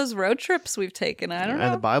guess it's all those road trips we've taken. I don't know.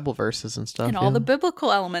 And the Bible verses and stuff. And all the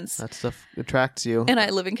biblical elements. that stuff attracts you. And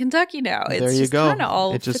I live in Kentucky now. It's There you just go. kind of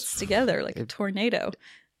all It just- fits together like a tornado.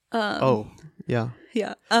 Yeah.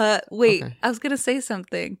 Yeah. Wait, Okay. I was going to say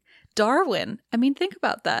something. Darwin. I mean, think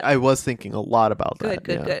about that. I was thinking a lot about that.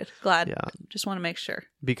 Good. Glad. Yeah. Just want to make sure.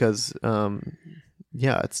 Because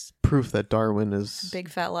yeah, it's proof that Darwin is Big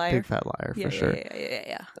fat liar. big fat liar yeah, for sure.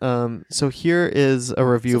 Yeah. So here is a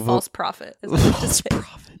review It's a of false prophet. Is what I false say.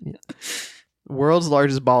 prophet. Yeah. World's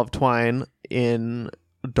largest ball of twine in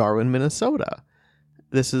Darwin, Minnesota.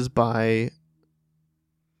 This is by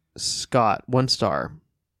Scott, 1 star.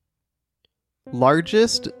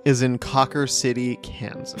 Largest is in Cocker City,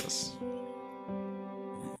 Kansas.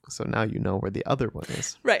 So now you know where the other one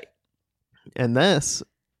is. Right. And this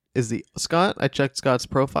is the Scott. I checked Scott's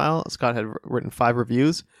profile. Scott had written 5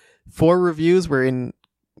 reviews. 4 reviews were in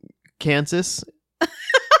Kansas.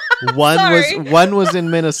 Sorry. One was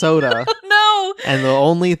in Minnesota. No. And the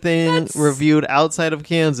only thing That's- reviewed outside of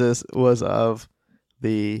Kansas was of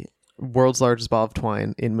the world's largest ball of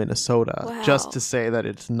twine in Minnesota. Wow. Just to say that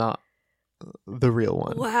it's not the real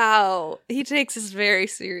one. Wow. He takes this very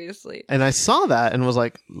seriously. And I saw that and was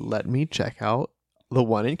like, let me check out the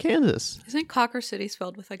one in Kansas. Isn't Cocker City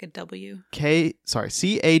spelled with like a W? CAWKER.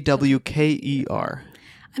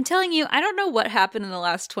 I'm telling you, I don't know what happened in the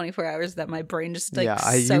last 24 hours that my brain just like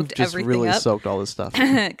You've soaked just everything really up. soaked all this stuff.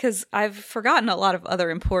 Because I've forgotten a lot of other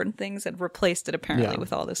important things and replaced it apparently Yeah.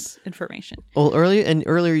 with all this information. Well,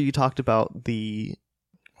 earlier you talked about what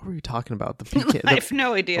were you talking about? The pecan, I have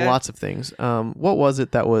no idea. lots of things. What was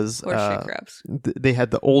it that was? Horseshoe crabs. They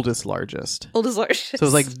had the oldest, largest. Oldest large. So it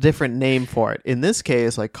was like a different name for it. In this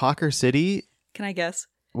case, like Cocker City. Can I guess?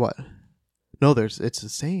 What? No, it's the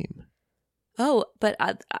same. Oh, but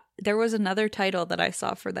there was another title that I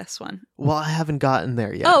saw for this one. Well, I haven't gotten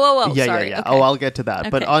there yet. Oh, yeah, sorry. yeah. Okay. Oh, I'll get to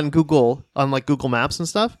that. But Okay. on Google Maps and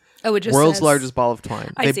stuff, Oh, it just world's says- largest ball of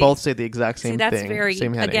twine. I They see. both say the exact same See, that's thing. very,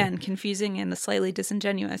 same heading. again, confusing and slightly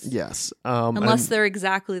disingenuous. Yes. Unless and- they're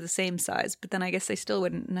exactly the same size, but then I guess they still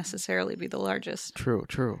wouldn't necessarily be the largest. True.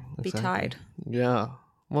 Be Exactly. tied. Yeah.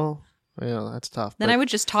 Well, yeah, that's tough. Then but I would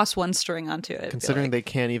just toss one string onto it. considering they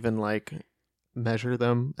can't even like measure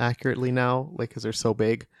them accurately now, like because they're so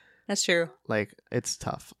big, that's true. like it's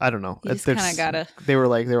tough. I don't know. You just There's- kinda gotta- They were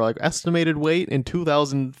like estimated weight in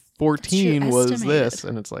 2014 That's true, was this, estimated.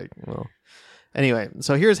 and it's like, well. Anyway,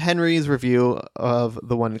 so here's Henry's review of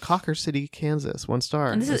the one in Cocker City, Kansas. 1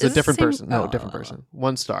 star. And this It's is a the different same- person. No, oh. different person.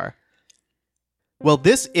 1 star. Well,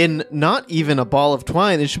 this in not even a ball of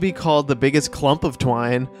twine. It should be called the biggest clump of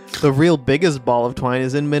twine. The real biggest ball of twine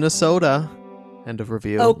is in Minnesota. End of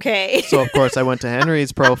review. Okay. So, of course, I went to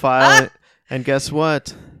Henry's profile, and guess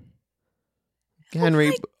what? Henry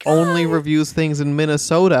my only God. reviews things in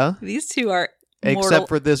Minnesota, These two are mortal. except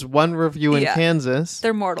for this one review in Yeah. Kansas.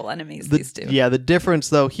 They're mortal enemies, The- these two. Yeah, the difference,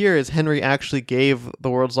 though, here is Henry actually gave the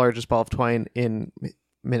world's largest ball of twine in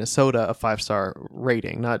Minnesota a 5-star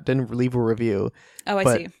rating. Didn't leave a review, Oh, I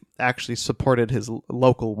but see. actually supported his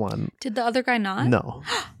local one. Did the other guy not? No.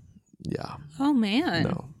 Yeah. Oh,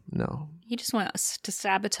 man. No. He just went to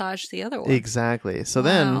sabotage the other one. Exactly. So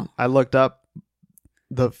then Wow. I looked up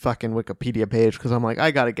the fucking Wikipedia page because I'm like,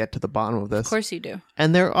 I got to get to the bottom of this. Of course you do.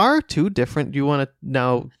 And there are 2 different. Do you want to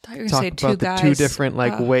now I thought you were talk going to say about two the guys. 2 different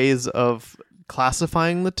ways of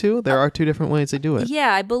classifying the two. There are two different ways they do it.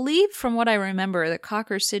 Yeah, I believe from what I remember, the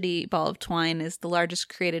Cocker City ball of twine is the largest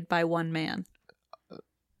created by one man.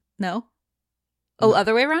 No? Oh, No.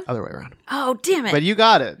 other way around? Other way around. Oh, damn it. But you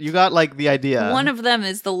got it. You got like the idea. One of them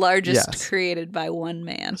is the largest Yes. created by one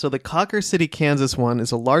man. So the Cocker City, Kansas one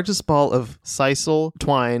is the largest ball of sisal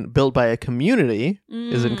twine built by a community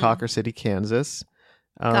is in Cocker City, Kansas.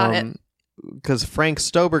 Got it. Because Frank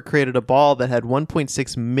Stober created a ball that had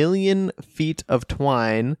 1.6 million feet of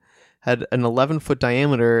twine, had an 11-foot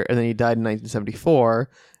diameter, and then he died in 1974.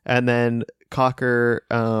 And then Cocker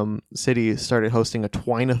City started hosting a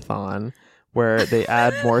twine-a-thon where they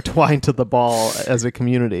add more twine to the ball as a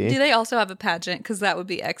community. Do they also have a pageant? Because that would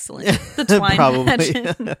be excellent. The twine Probably.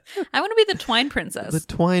 pageant. I want to be the twine princess. The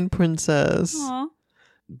Twine Princess. Aw.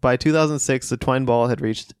 By 2006, the twine ball had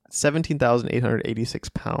reached 17,886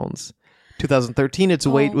 pounds. 2013, its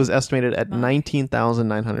weight was estimated at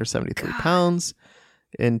 19,973 pounds.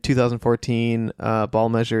 In 2014, ball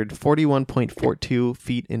measured 41.42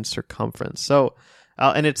 feet in circumference. So,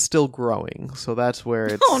 and it's still growing. So that's where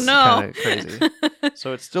it's Oh, no. kind of crazy.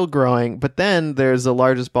 So it's still growing. But then there's the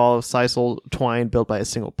largest ball of sisal twine built by a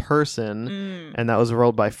single person. And that was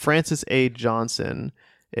rolled by Francis A. Johnson.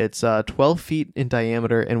 It's 12 feet in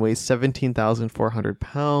diameter and weighs 17,400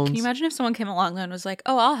 pounds. Can you imagine if someone came along and was like,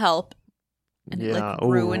 "Oh, I'll help," and it like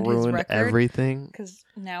ruined his record? Everything. Because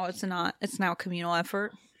now it's not. It's now a communal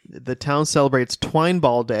effort. The town celebrates Twine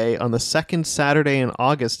Ball Day on the second Saturday in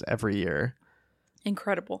August every year.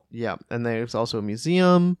 Incredible. Yeah, and there's also a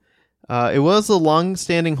museum. It was the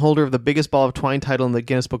long-standing holder of the biggest ball of twine title in the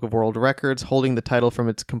Guinness Book of World Records, holding the title from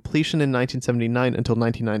its completion in 1979 until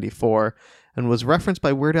 1994, and was referenced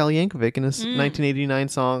by Weird Al Yankovic in his 1989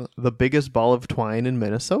 song "The Biggest Ball of Twine in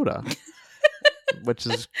Minnesota," which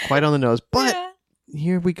is quite on the nose. But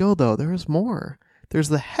here we go, though. There is more. There's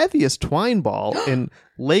the heaviest twine ball in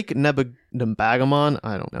Lake Nebagamon.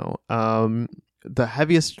 I don't know. The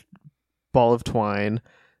heaviest ball of twine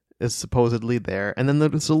is supposedly there. And then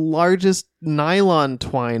there's the largest nylon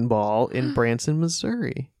twine ball in Branson,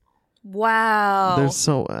 Missouri. Wow.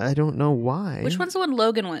 I don't know why. Which one's the one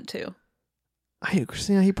Logan went to?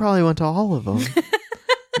 Christina, he probably went to all of them.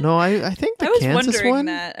 No, I think the I was Kansas wondering one.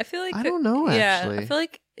 that. I feel like I don't know, actually. I feel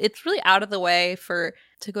like it's really out of the way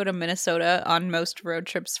to go to Minnesota on most road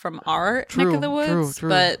trips from our neck of the woods. True.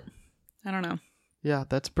 But I don't know. Yeah,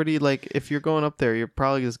 that's pretty, like, if you're going up there, you're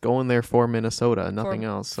probably just going there for Minnesota, nothing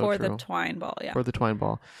else. So for true. the twine ball, yeah. For the twine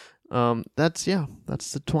ball. That's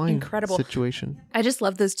the twine Incredible. situation. I just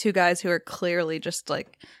love those two guys who are clearly just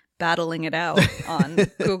like battling it out on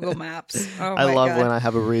Google Maps. Oh I my love God. when I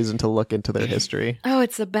have a reason to look into their history. Oh,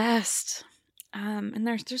 it's the best. And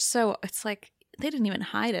they're just so, it's like they didn't even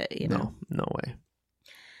hide it, you know. No way.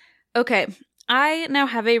 Okay, I now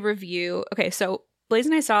have a review. Okay, so Blaze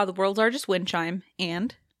and I saw the world's largest wind chime,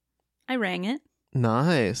 and I rang it.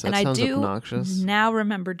 Nice. That and sounds I do obnoxious. now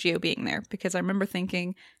remember Gio being there because I remember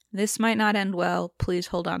thinking, this might not end well. Please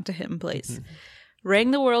hold on to him, please.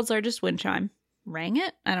 Rang the world's largest wind chime. Rang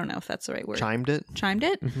it? I don't know if that's the right word. Chimed it? Chimed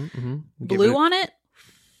it? Mm-hmm. Blew on it?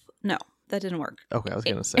 No, that didn't work. Okay, I was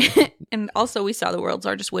going to say. And also, we saw the world's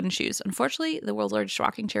largest wooden shoes. Unfortunately, the world's largest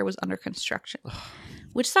rocking chair was under construction,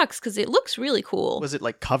 which sucks because it looks really cool. Was it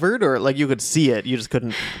like covered or like you could see it? You just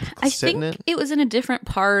couldn't I sit in think it? it was in a different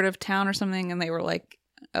part of town or something, and they were like,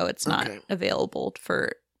 "Oh, it's not Okay. available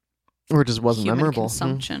for Or it just wasn't human memorable?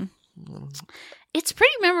 consumption." It's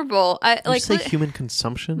pretty memorable. I Did you like say what- human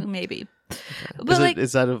consumption? maybe, but like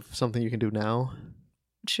Is that something you can do now?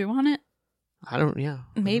 chew on it, I don't, yeah.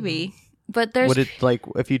 maybe. But there's Would it, like,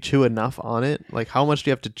 if you chew enough on it, like, how much do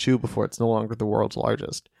you have to chew before it's no longer the world's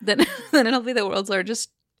largest? then it'll be the world's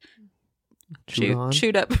largest On?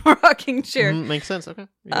 chewed up rocking chair. Makes sense. Okay.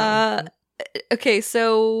 Yeah. Okay,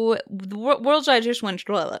 so the world's largest wind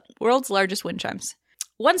chimes.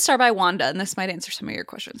 1 star by Wanda, and this might answer some of your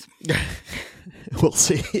questions. We'll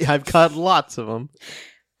see. I've got lots of them.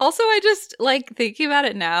 Also, I just like thinking about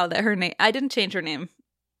it now that her name, I didn't change her name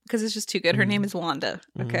because it's just too good. Her name is Wanda.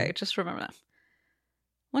 Okay, just remember that.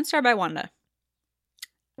 1 star by Wanda.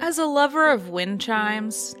 As a lover of wind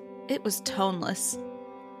chimes, it was toneless.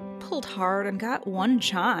 Pulled hard and got 1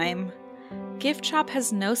 chime. Gift shop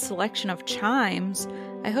has no selection of chimes.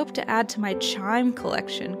 I hope to add to my chime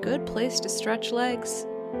collection. Good place to stretch legs.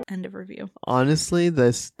 End of review. Honestly,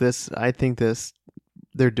 I think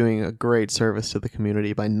they're doing a great service to the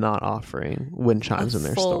community by not offering wind chimes in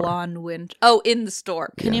their store. Full-on wind. Oh, in the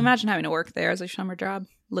store. Can Yeah. you imagine having to work there as a summer job,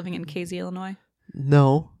 living in Casey, Illinois?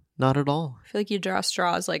 No, Not at all. I feel like you draw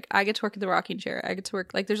straws. Like, I get to work at the rocking chair. I get to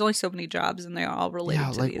work, like, there's only so many jobs and they're all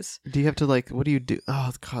related to these. Do you have to, like, what do you do?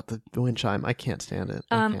 Oh, God, the wind chime. I can't stand it.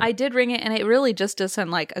 I did ring it and it really just does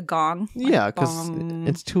sound like a gong. Like, yeah, because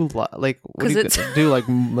it's too like, what do you do?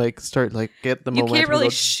 Like, start, like, get the you momentum. can't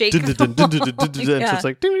really shake them along. Yeah. It's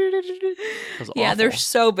like, yeah, they're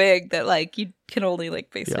so big that, like, you can only,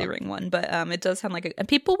 like, basically ring one. But it does sound like and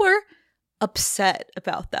people were upset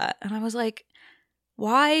about that. And I was like,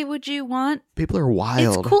 why would you want... People are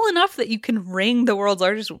wild. It's cool enough that you can ring the world's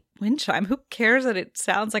largest wind chime. Who cares that it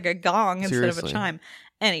sounds like a gong instead of a chime?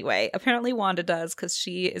 Anyway, apparently Wanda does, because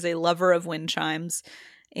she is a lover of wind chimes.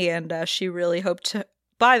 And she really hoped to...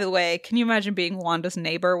 By the way, can you imagine being Wanda's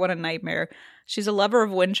neighbor? What a nightmare. She's a lover of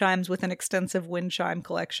wind chimes with an extensive wind chime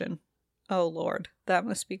collection. Oh, Lord. That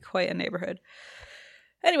must be quite a neighborhood.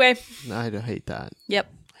 Anyway. I hate that.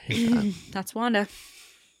 Yep. I hate that. That's Wanda.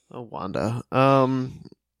 Oh, Wanda.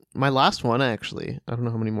 My last one, actually. I don't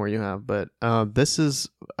know how many more you have, but this is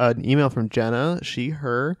an email from Jenna. She,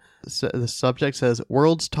 her. The subject says,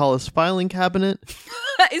 "World's tallest filing cabinet."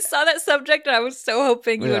 I saw that subject and I was so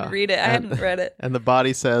hoping you would read it. I hadn't read it. And the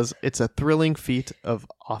body says, "It's a thrilling feat of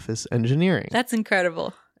office engineering." That's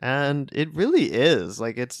incredible. And it really is.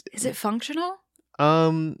 Like, it's... Is it functional?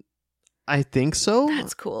 I think so.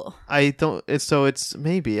 That's cool. It's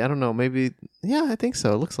maybe, I don't know, maybe, yeah, I think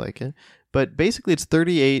so. It looks like it. But basically it's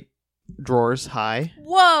 38 drawers high.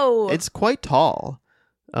 Whoa. It's quite tall.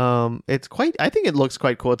 I think it looks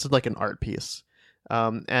quite cool. It's like an art piece.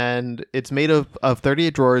 And it's made of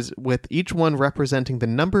 38 drawers, with each one representing the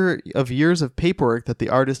number of years of paperwork that the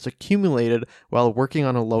artist accumulated while working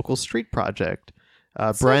on a local street project.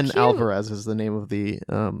 Bren Alvarez is the name of the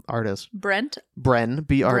artist. Bren,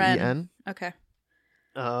 Bren. Okay.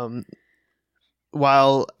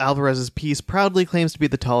 While Alvarez's piece proudly claims to be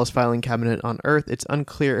the tallest filing cabinet on Earth, it's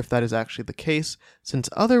unclear if that is actually the case, since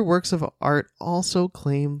other works of art also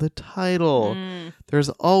claim the title. There's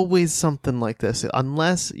always something like this.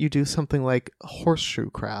 Unless you do something like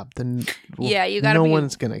horseshoe crab, then you gotta no be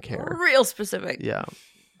one's going to care. Real specific. Yeah.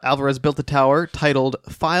 Alvarez built a tower titled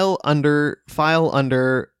File Under,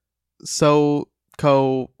 So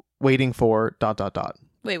Co Waiting For ...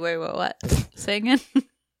 Wait, what? Say again?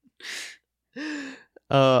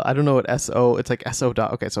 I don't know what SO, it's like SO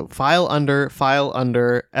dot. Okay, so file under,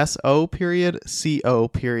 SO period, CO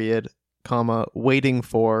period, comma, waiting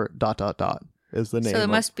for ... is the name. So it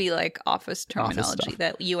must be like office terminology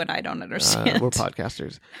that you and I don't understand. We're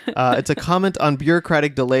podcasters. It's a comment on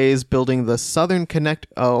bureaucratic delays building the Southern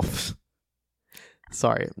the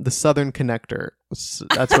Southern Connector.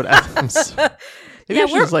 That's what Maybe I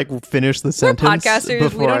should just like finish the sentence. We're podcasters.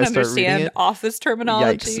 Before we don't I start understand office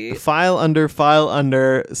terminology. Yikes. File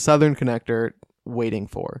under, Southern Connector, waiting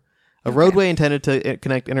for. A roadway intended to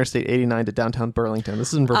connect Interstate 89 to downtown Burlington.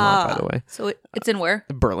 This is in Vermont, by the way. So it's in where?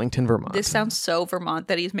 Burlington, Vermont. This sounds so Vermont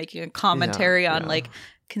that he's making a commentary on like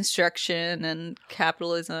construction and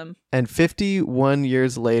capitalism. And 51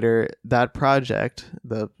 years later, that project,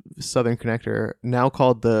 the Southern Connector, now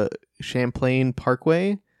called the Champlain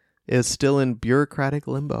Parkway, is still in bureaucratic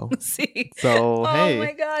limbo. See? So, hey. Oh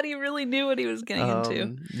my God, he really knew what he was getting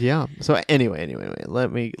into. Yeah. So anyway,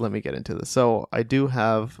 let me get into this. So I do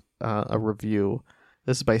have a review.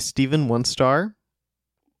 This is by Steven 1 star.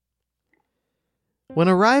 When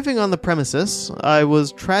arriving on the premises, I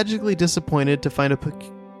was tragically disappointed to find a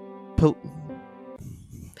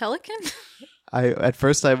Pelican? At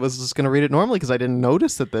first I was just going to read it normally because I didn't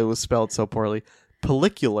notice that it was spelled so poorly.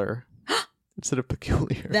 Pellicular instead of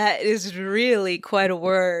peculiar. That is really quite a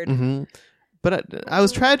word. Mm-hmm. But I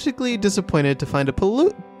was tragically disappointed to find a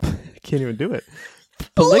I can't even do it.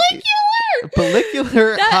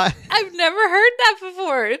 Pellicular. I've never heard that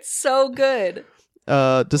before. It's so good.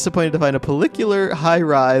 Disappointed to find a pellicular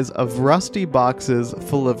high-rise of rusty boxes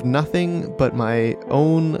full of nothing but my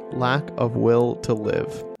own lack of will to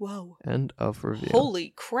live. Whoa. End of review.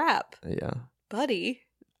 Holy crap. Yeah. Buddy.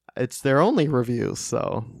 It's their only review,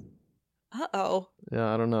 so... Uh-oh.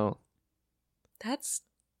 Yeah, I don't know. That's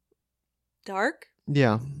dark.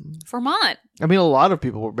 Yeah. Vermont. I mean, a lot of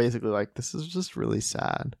people were basically like, this is just really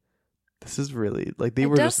sad. This is really, like, they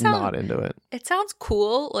were just not into it. It sounds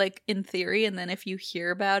cool, like, in theory, and then if you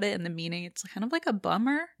hear about it and the meaning, it's kind of like a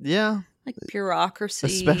bummer. Yeah. Like, bureaucracy.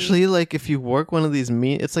 Especially, like, if you work one of these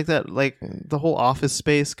it's like that, like, the whole Office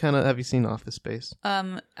Space kind of, have you seen Office Space?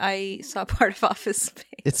 I saw part of Office Space.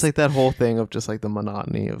 It's like that whole thing of just, like, the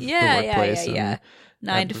monotony of the workplace. Yeah.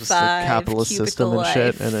 9 to Just 5 the capitalist cubicle system life.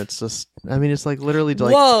 and shit, and it's just, I mean, it's like literally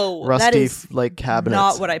like Whoa, that rusty is like cabinets.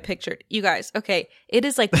 not what I pictured. You guys, okay, it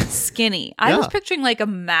is like skinny. I was Yeah. picturing like a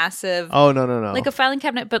massive, Oh no! like a filing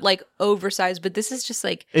cabinet, but like oversized. But this is just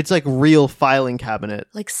like It's like real filing cabinet.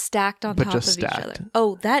 stacked on But top just of each stacked. other.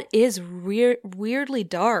 Oh, that is weirdly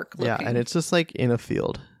dark looking. Yeah, and it's just like in a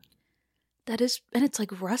field. that is, and it's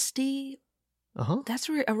like rusty. Uh huh. That's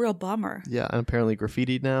a real bummer. Yeah, and apparently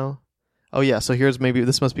graffitied now. Oh yeah, so here's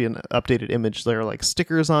this must be an updated image. There are like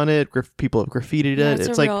stickers on it. People have graffitied Yeah, it. it's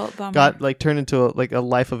It's a like real bummer. got like turned into a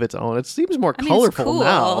life of its own. It seems more I mean, colorful it's cool,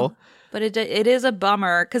 now. but it is a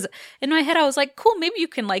bummer because in my head I was like, cool, maybe you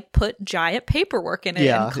can like put giant paperwork in it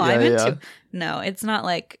Yeah, and climb yeah, into. yeah. No, it's not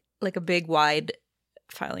like a big wide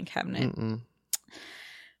filing cabinet. Mm-mm.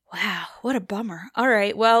 Wow, what a bummer. All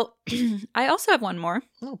right, well, I also have one more.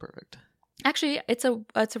 Oh, perfect. Actually, it's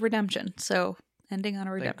a redemption. So ending on a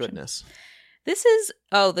Thank redemption. goodness.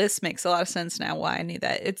 This makes a lot of sense now why I knew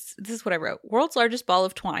that. This is what I wrote. World's largest ball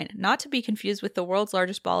of twine, not to be confused with the world's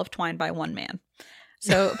largest ball of twine by one man.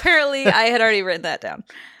 So apparently I had already written that down.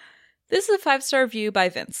 This is a 5-star review by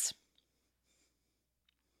Vince.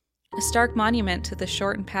 A stark monument to the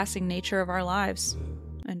short and passing nature of our lives.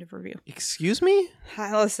 End of review. Excuse me?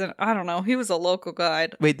 Listen, I don't know. He was a local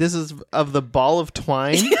guide. Wait, this is of the ball of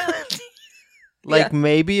twine? Like Yeah.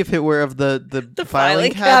 maybe if it were of the The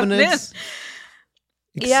filing filing cabinet. cabinets?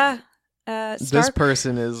 Yeah. This Stark.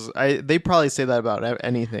 person is they probably say that about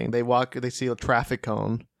anything. They see a traffic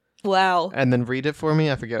cone Wow. and then read it for me.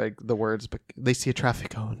 I forget like, the words, but they see a traffic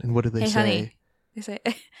cone and what do they Hey, say? honey. They say,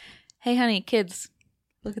 hey, honey, kids,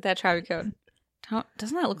 look at that traffic cone.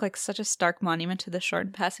 Doesn't that look like such a stark monument to the short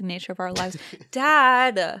and passing nature of our lives?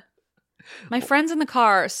 Dad, my friend's in the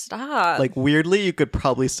car. Stop. Like weirdly, you could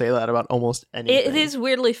probably say that about almost anything. It is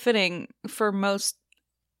weirdly fitting for most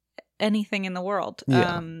anything in the world.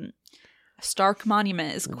 Yeah. A stark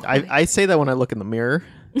monument is cool. I say that when I look in the mirror.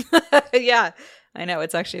 Yeah. I know,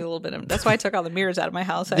 it's actually a little bit that's why I took all the mirrors out of my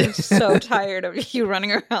house. I was so tired of you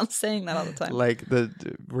running around saying that all the time. Like the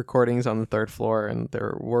recordings on the 3rd floor, and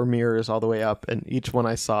there were mirrors all the way up, and each one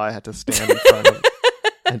I saw, I had to stand in front of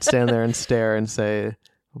and stand there and stare and say,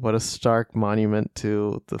 "What a stark monument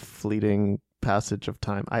to the fleeting passage of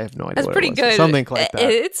time." I have no idea. That's what pretty it was. good. Something like that.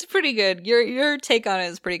 It's pretty good. Your take on it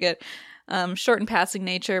is pretty good. Short and passing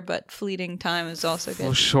nature, but fleeting time is also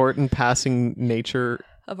good. Short and passing nature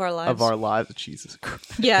Of our lives. of our lives. Jesus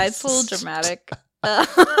Christ. Yeah, it's a little dramatic.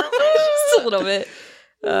 Just a little bit.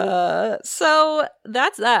 So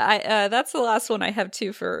that's that. That's the last one I have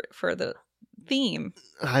too for the theme.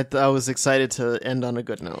 I was excited to end on a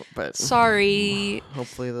good note, but Sorry.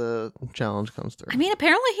 hopefully the challenge comes through. I mean,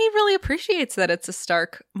 apparently he really appreciates that it's a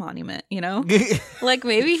stark monument, you know? Like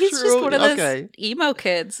maybe he's just True, one of those okay. emo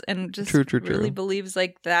kids and just True. really believes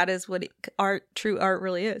like that is what true art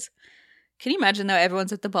really is. Can you imagine though?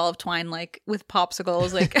 Everyone's at the ball of twine, like with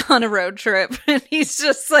popsicles, like on a road trip, and he's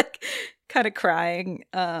just like kind of crying.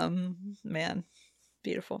 Man,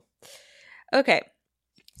 beautiful. Okay,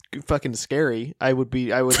 Fucking scary. I would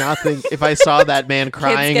not think if I saw that man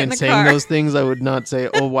crying get in and the saying car. those things, I would not say,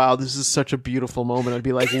 "Oh wow, this is such a beautiful moment." I'd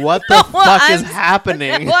be like, "What the Well, fuck is I'm-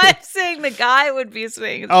 happening?" What I'm saying, the guy would be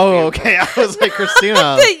saying. It's Oh, beautiful. okay. I was like, Christina,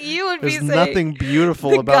 That you would be there's saying. nothing beautiful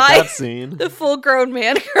The about guy- that scene. The full-grown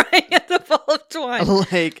man crying at the ball of twine.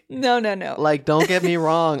 Like, No. don't get me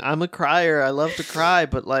wrong. I'm a crier. I love to cry,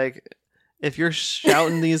 but like, if you're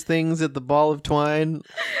shouting these things at the ball of twine,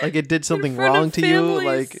 like it did something front of wrong to you, families.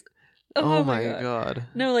 like, Oh, my god.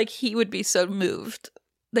 No, like he would be so moved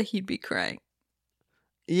that he'd be crying.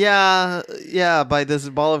 Yeah, by this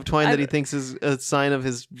ball of twine that he thinks is a sign of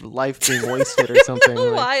his life being wasted or something. I don't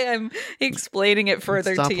know like, why I'm explaining it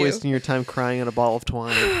further stop to you. wasting your time crying at a ball of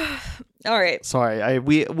twine. All right. Sorry,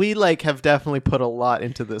 we like have definitely put a lot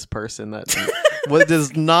into this person that what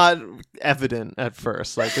is not evident at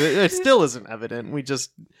first. Like it still isn't evident. We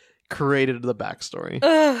just created the backstory.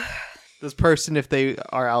 Ugh. This person, if they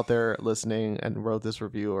are out there listening and wrote this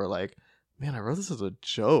review, are like, man, I wrote this as a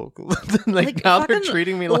joke. like now they're fucking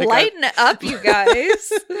treating me like lighten up, you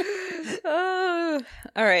guys. All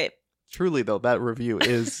right. Truly though, that review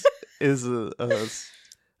is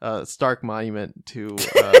a stark monument to It's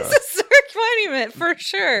a stark monument for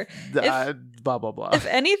sure. blah blah blah. If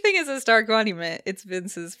anything is a stark monument, it's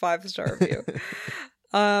Vince's 5-star review.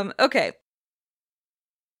 Okay.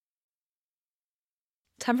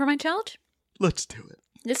 Time for my challenge? Let's do it.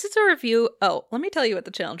 This is a review. Oh, let me tell you what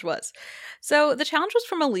the challenge was. So the challenge was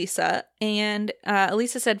from Elisa, and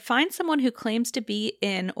Elisa said, find someone who claims to be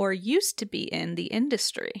in or used to be in the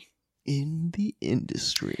industry. in the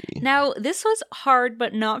industry. Now, this was hard,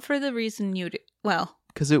 but not for the reason you'd... Well...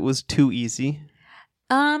 Because it was too easy?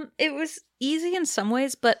 It was easy in some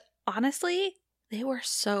ways, but honestly, they were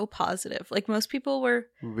so positive. Like, most people were...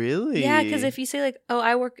 Really? Yeah, because if you say, like, oh,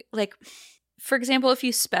 I work... Like, for example, if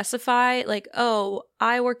you specify, like, oh,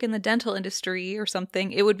 I work in the dental industry or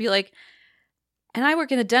something, it would be like, and I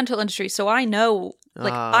work in the dental industry, so I know,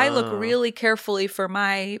 like, I look really carefully for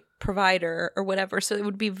my provider or whatever. So it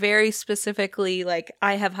would be very specifically, like,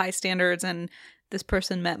 I have high standards and this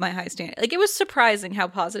person met my high standard. Like, it was surprising how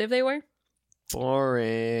positive they were.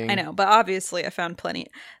 Boring. I know, but obviously I found plenty.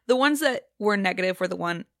 The ones that were negative were the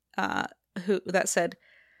one that said,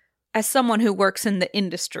 as someone who works in the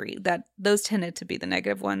industry, that those tended to be the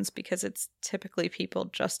negative ones because it's typically people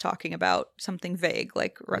just talking about something vague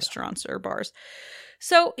like restaurants or bars.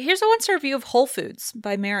 So here's a 1-star review of Whole Foods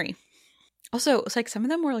by Mary. Also, it's like some of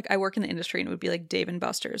them were like, I work in the industry, and it would be like Dave &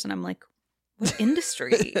 Buster's, and I'm like, what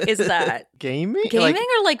industry is that? Gaming? Gaming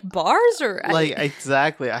or like bars or like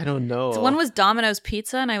exactly? I don't know. So one was Domino's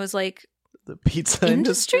Pizza, and I was like, the pizza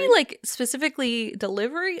industry, like specifically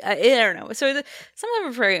delivery. I don't know. So some of them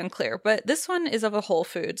are very unclear, but this one is of a Whole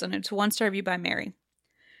Foods, and it's a 1-star review by Mary.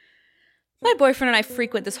 My boyfriend and I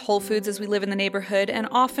frequent this Whole Foods as we live in the neighborhood, and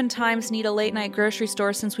oftentimes need a late night grocery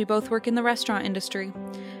store since we both work in the restaurant industry.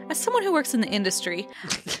 As someone who works in the industry.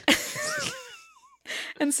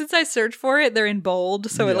 And since I search for it, they're in bold,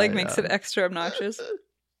 so it makes it extra obnoxious.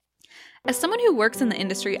 As someone who works in the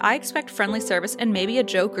industry, I expect friendly service and maybe a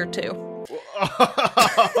joke or two.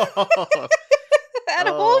 At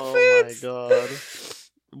Whole Foods. Oh my god.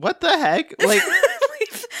 What the heck? Like,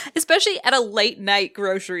 especially at a late night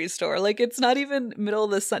grocery store. Like, it's not even middle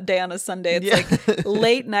of the day on a Sunday. It's like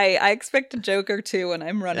late night. I expect a joke or two when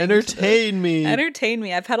I'm running. Entertain me.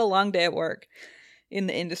 I've had a long day at work in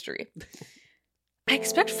the industry. I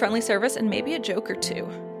expect friendly service and maybe a joke or two.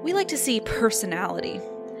 We like to see personality.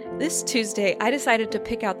 This Tuesday, I decided to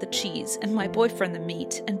pick out the cheese and my boyfriend the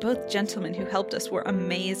meat, and both gentlemen who helped us were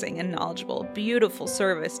amazing and knowledgeable. Beautiful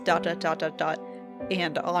service, ...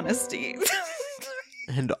 and honesty.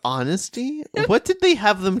 And honesty? What did they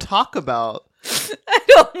have them talk about? I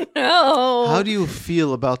don't know. How do you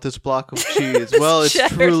feel about this block of cheese? Well, it's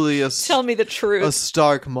truly tell me the truth. A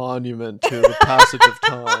stark monument to the passage of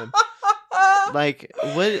time. Like,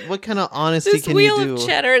 what kind of honesty this can you do? This wheel of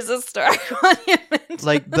cheddar is a stark monument.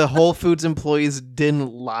 Like, the Whole Foods employees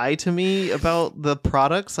didn't lie to me about the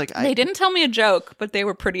products? Like, they didn't tell me a joke, but they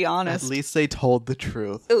were pretty honest. At least they told the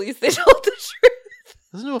truth.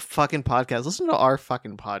 Listen to a fucking podcast. Listen to our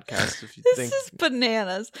fucking podcast if you think. This is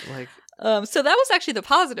bananas. Like, so that was actually the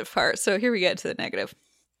positive part. So here we get to the negative.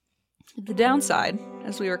 The downside,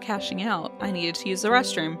 as we were cashing out, I needed to use the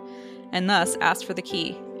restroom, and thus asked for the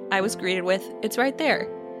key. I was greeted with, "It's right there."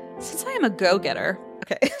 Since I am a go-getter...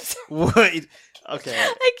 Okay. Wait. Okay.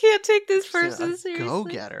 I can't take this person seriously.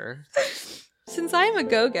 Go-getter? Since I am a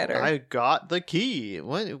go-getter... I got the key.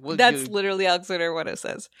 What That's literally Alexander what it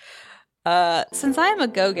says. Since I am a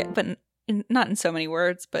go-getter... But not in so many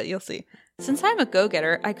words, but you'll see. Since I'm a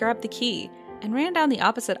go-getter, I grabbed the key and ran down the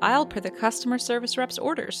opposite aisle per the customer service rep's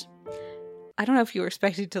orders. I don't know if you were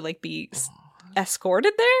expected to, like, be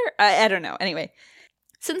escorted there? I don't know. Anyway...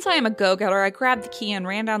 Since I am a go-getter, I grabbed the key and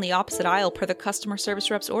ran down the opposite aisle per the customer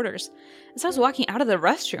service rep's orders. As I was walking out of the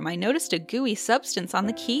restroom, I noticed a gooey substance on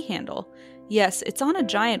the key handle. Yes, it's on a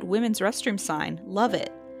giant women's restroom sign. Love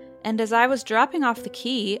it. And as I was dropping off the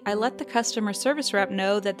key, I let the customer service rep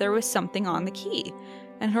know that there was something on the key.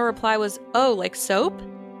 And her reply was, "Oh, like soap?"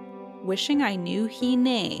 Wishing I knew he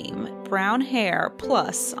name. Brown hair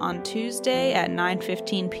plus on Tuesday at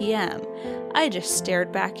 9:15 p.m. I just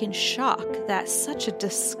stared back in shock that such a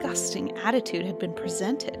disgusting attitude had been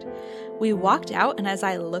presented. We walked out, and as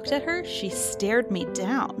I looked at her, she stared me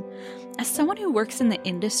down. As someone who works in the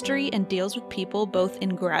industry and deals with people both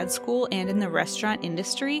in grad school and in the restaurant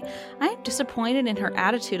industry, I am disappointed in her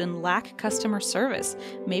attitude and lack of customer service.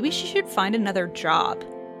 Maybe she should find another job.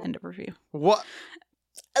 End of review. What?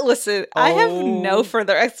 Listen, I have no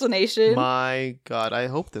further explanation. My God, I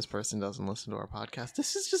hope this person doesn't listen to our podcast.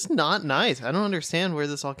 This is just not nice. I don't understand where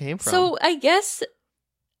this all came from. So I guess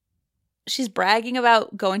she's bragging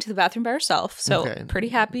about going to the bathroom by herself. So pretty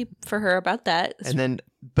happy for her about that. And then,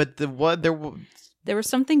 but there was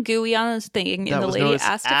something gooey on this thing, and the lady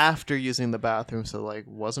asked after using the bathroom, so like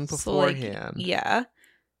wasn't beforehand. So, yeah,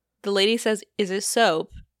 the lady says, "Is it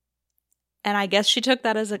soap?" And I guess she took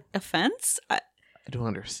that as an offense. I don't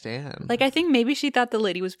understand. Like, I think maybe she thought the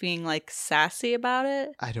lady was being, like, sassy about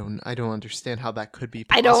it. I don't understand how that could be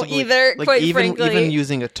possible. I don't either, like, quite frankly. Even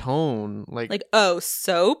using a tone, like, oh,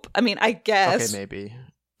 soap? I mean, I guess. Okay, maybe.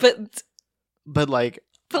 But like,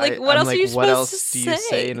 what else are you what supposed else to do you say?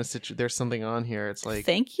 say in a situation? There's something on here. It's like,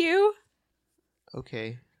 Thank you.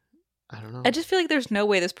 okay, I don't know. I just feel like there's no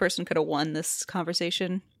way this person could have won this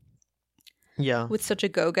conversation Yeah. with such a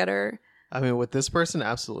go-getter. I mean, with this person,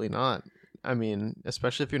 absolutely not. I mean,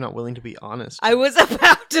 especially if you're not willing to be honest. I was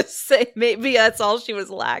about to say maybe that's all she was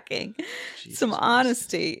lacking. Jesus Some Christ.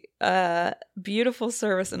 honesty. Beautiful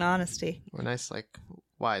service and honesty. Or a nice, like,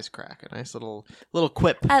 wisecrack. A nice little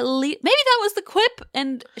quip. At least maybe that was the quip,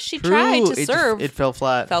 and she True. tried to It serve. just, it fell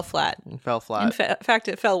flat. fell flat. It fell flat. In fact,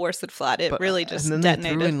 it fell worse than flat. It But, really just and then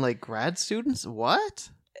detonated. they threw in, like, grad students? What?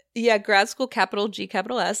 Yeah, grad school, capital G,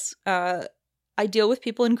 capital S. I deal with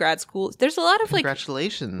people in grad school. There's a lot of like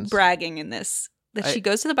Congratulations. bragging in this. That she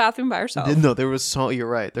goes to the bathroom by herself. No, there was you're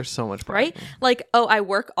right. There's so much Right? bragging. Like, oh, I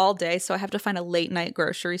work all day, so I have to find a late night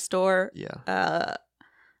grocery store. Yeah.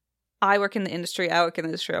 I work in the industry. I work in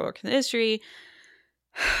the industry.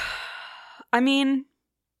 I mean,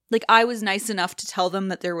 like, I was nice enough to tell them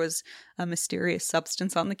that there was a mysterious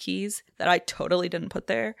substance on the keys that I totally didn't put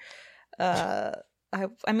there. I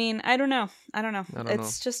mean, I don't know.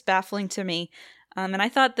 It's just baffling to me. And I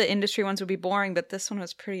thought the industry ones would be boring, but this one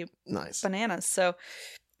was pretty Nice. bananas. So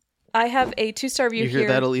I have a 2-star review You hear here.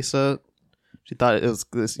 that, Elisa? She thought it was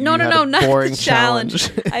this. No, you no, had no, a not boring the challenge.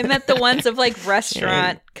 I meant the ones of like Yeah.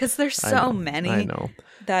 restaurant, because there's I so know, many. I know.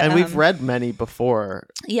 That, And we've read many before.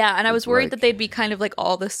 Yeah, and I was worried like- that they'd be kind of like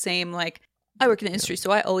all the same, like, I work in the industry,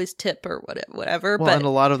 so I always tip or whatever. Well, but and a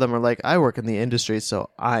lot of them are like, I work in the industry,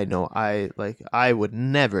 so I know I would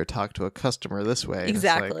never talk to a customer this way. And it's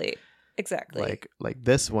exactly. Like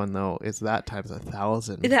this one though is that times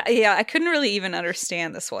 1,000. Yeah, I couldn't really even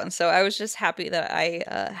understand this one, so I was just happy that I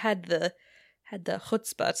had the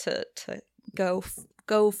chutzpah to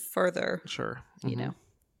go further. Sure. You Mhm. know,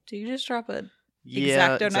 do you just drop a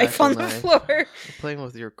Yeah, X-Acto knife on the floor? You're playing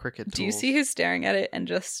with your cricket tools. Do you see who's staring at it and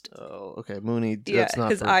just Oh, okay, Mooney. yeah, That's not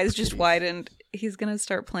his for eyes just kiddies. widened. He's gonna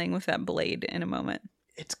start playing with that blade in a moment.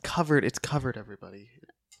 It's covered. It's covered. Everybody.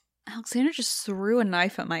 Alexander just threw a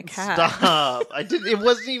knife at my cat. Stop! I didn't. It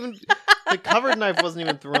wasn't even. The covered knife wasn't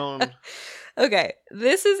even thrown. Okay,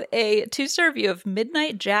 this is a 2-star review of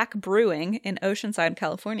Midnight Jack Brewing in Oceanside,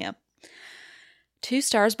 California. 2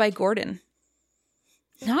 stars by Gordon.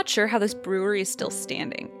 Not sure how this brewery is still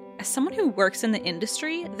standing. As someone who works in the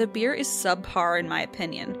industry, the beer is subpar in my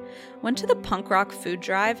opinion. Went to the punk rock food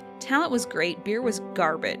drive, talent was great, beer was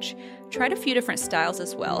garbage. Tried a few different styles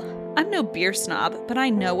as well. I'm no beer snob, but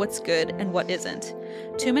I know what's good and what isn't.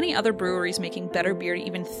 Too many other breweries making better beer to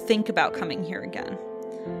even think about coming here again.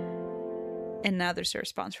 And now there's a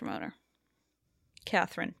response from owner.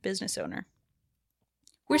 Catherine, business owner.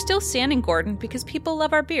 We're still standing, Gordon, because people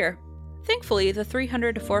love our beer. Thankfully, the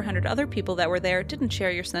 300 to 400 other people that were there didn't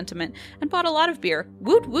share your sentiment and bought a lot of beer.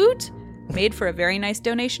 Woot woot! Made for a very nice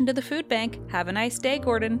donation to the food bank. Have a nice day,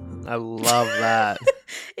 Gordon. I love that.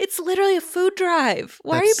 It's literally a food drive.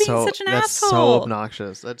 Why are you being such an that's asshole? so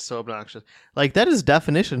obnoxious. That's so obnoxious. Like that is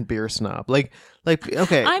definition beer snob. Like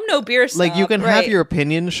okay. I'm no beer snob. Like you can right. have your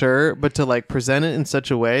opinion, sure, but to like present it in such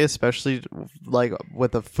a way, especially like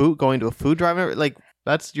with a food going to a food drive, like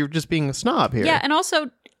that's you're just being a snob here. Yeah, and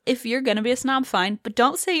also, if you're going to be a snob, fine, but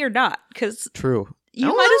don't say you're not, because True. you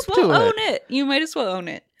Own might as up to well it. own it. You might as well own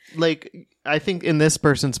it. Like I think in this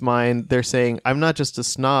person's mind, they're saying, I'm not just a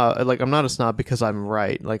snob. Like I'm not a snob because I'm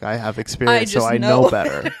right. Like I have experience, so just I know. know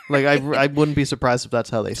better. Like I wouldn't be surprised if that's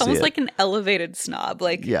how they It's see almost it. like an elevated snob.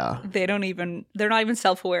 Like, Yeah. they're not even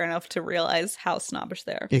self-aware enough to realize how snobbish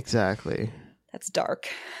they are. Exactly. That's dark.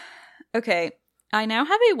 Okay, I now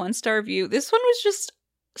have a 1-star review. This one was just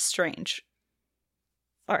strange.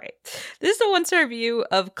 All right. This is a 1-star review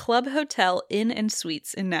of Club Hotel Inn and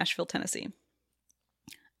Suites in Nashville, Tennessee.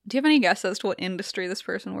 Do you have any guess as to what industry this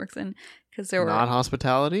person works in? Because there were Not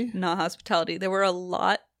hospitality? not hospitality. There were a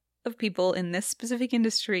lot of people in this specific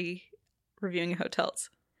industry reviewing hotels.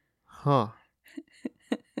 Huh.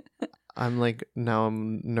 Now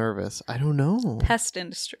I'm nervous. I don't know. Pest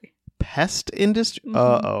industry. Pest industry? Mhm.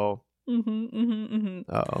 Uh-oh. Mm-hmm.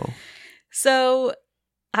 Uh-oh. So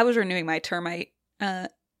I was renewing my termite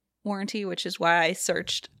warranty, which is why I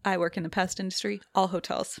searched I work in the pest industry, all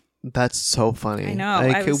hotels. That's so funny. I know,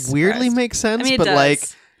 Like, I was it weirdly surprised. makes sense, I mean, it but does. like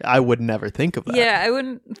I would never think of that. Yeah, I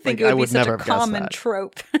wouldn't think Like, it would I be would such never a have guessed common that.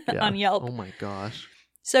 trope Yeah. on Yelp. Oh my gosh.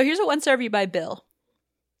 So here's a 1-star review by Bill.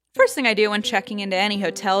 First thing I do when checking into any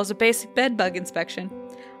hotel is a basic bed bug inspection.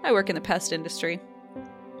 I work in the pest industry.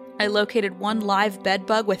 I located one live bed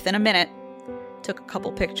bug within a minute, took a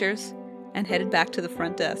couple pictures, and headed back to the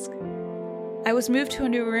front desk. I was moved to a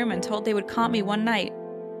new room and told they would comp me one night.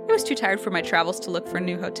 I was too tired for my travels to look for a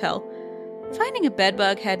new hotel. Finding a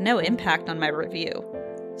bedbug had no impact on my review.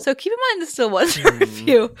 So keep in mind this still was a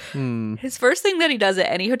review. His first thing that he does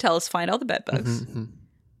at any hotel is find all the bedbugs.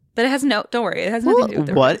 But it has don't worry, it has nothing to do with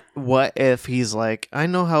the review. What if he's like, I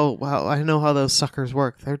know how those suckers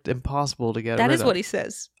work. They're impossible to get rid of. That is what he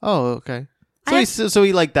says. Oh, okay. So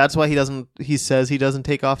he like that's why he says he doesn't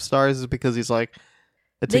take off stars is because he's like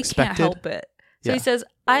it's expected. They can't help it. So he says,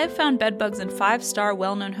 I have found bedbugs in 5-star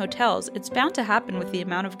well-known hotels. It's bound to happen with the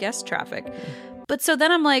amount of guest traffic. But so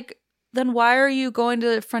then I'm like, then why are you going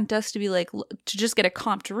to the front desk to be like, to just get a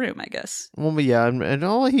comped room, I guess? Well, yeah,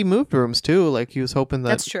 and he moved rooms too. Like he was hoping that.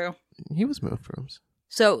 That's true. He was moved rooms.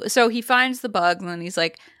 So he finds the bug and then he's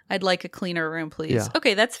like, I'd like a cleaner room, please. Yeah.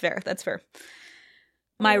 Okay, that's fair. That's fair.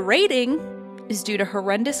 My rating is due to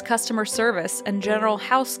horrendous customer service and general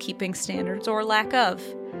housekeeping standards or lack of.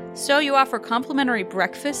 So you offer complimentary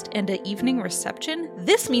breakfast and an evening reception?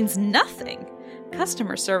 This means nothing.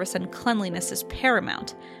 Customer service and cleanliness is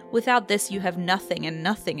paramount. Without this, you have nothing, and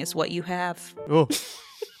nothing is what you have. Oh.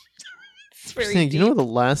 It's very Interesting. deep. You know the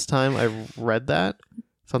last time I read that?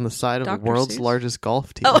 It's on the side of Dr. the world's Seuss? largest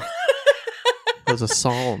golf tee. Oh. It was a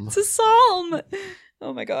psalm. It's a psalm.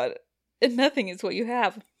 Oh my god. And nothing is what you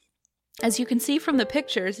have. As you can see from the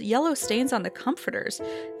pictures, yellow stains on the comforters.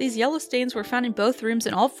 These yellow stains were found in both rooms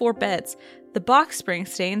in all 4 beds. The box spring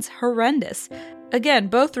stains, horrendous. Again,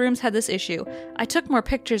 both rooms had this issue. I took more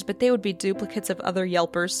pictures, but they would be duplicates of other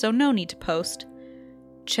Yelpers, so no need to post.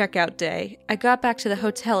 Checkout day. I got back to the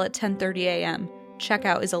hotel at 10:30 a.m.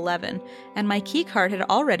 Checkout is 11, and my key card had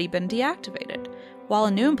already been deactivated. While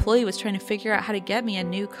a new employee was trying to figure out how to get me a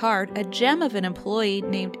new card, a gem of an employee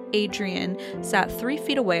named Adrian sat 3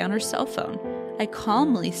 feet away on her cell phone. I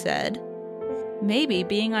calmly said, maybe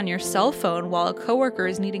being on your cell phone while a coworker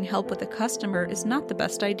is needing help with a customer is not the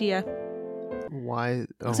best idea. Why?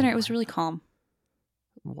 Wasn't it? It was really calm.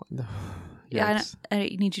 What? Yeah,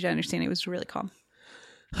 I need you to understand it was really calm.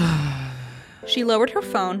 She lowered her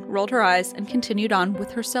phone, rolled her eyes, and continued on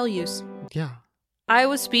with her cell use. Yeah. I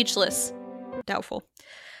was speechless. Doubtful.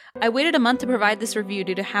 I waited a month to provide this review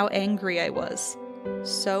due to how angry I was.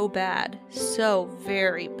 So bad. So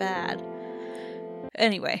very bad.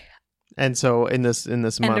 Anyway. And so in this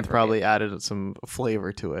month, of probably added some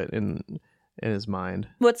flavor to it in his mind.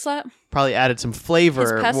 What's that? Probably added some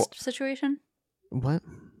flavor. His pest situation? What?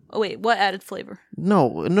 Oh, wait. What added flavor?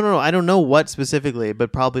 No. I don't know what specifically,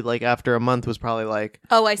 but probably like after a month was probably like.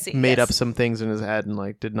 Oh, I see. Made up some things in his head and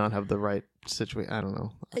like did not have the right situation. I don't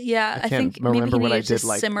know. Yeah, I can't think maybe remember he what I needed to did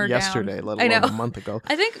like simmer yesterday, down. let I alone know. a month ago.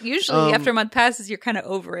 I think usually after a month passes, you're kind of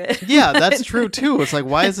over it. Yeah, that's true too. It's like,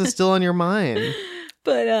 why is this still on your mind?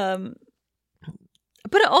 But also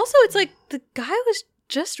it's like the guy was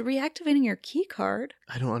just reactivating your key card.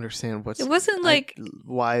 I don't understand It wasn't like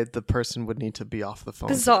why the person would need to be off the phone.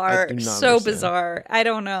 bizarre. I do not So understand. bizarre. I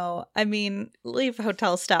don't know. I mean, leave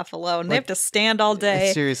hotel staff alone. They have to stand all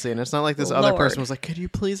day. Seriously, and it's not like this other Lord. person was like, "Could you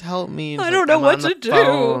please help me?" And I it's don't like, know "I'm what on the to do."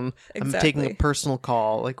 phone. I'm Exactly. taking a personal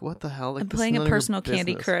call. Like, what the hell? Like, I'm this is playing none a of your personal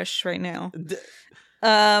Candy business. Crush right now.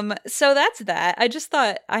 So that's that. I just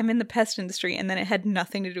thought I'm in the pest industry and then it had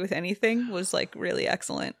nothing to do with anything was like really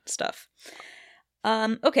excellent stuff.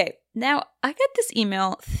 Okay, now I got this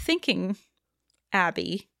email thinking,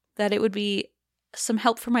 Abby, that it would be some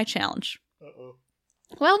help for my challenge. Uh-oh.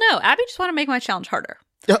 Well, no, Abby just wanted to make my challenge harder.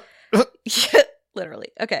 Yeah. Yeah, literally.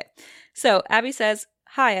 Okay, so Abby says,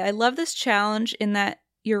 hi, I love this challenge in that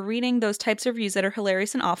you're reading those types of reviews that are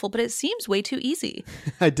hilarious and awful, but it seems way too easy.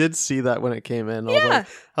 I did see that when it came in. Yeah.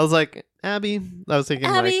 I was like, Abby. I was thinking,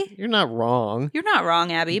 Abby. like, you're not wrong. You're not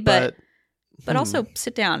wrong, Abby, but also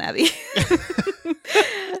sit down, Abby.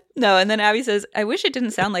 No, and then Abby says, I wish it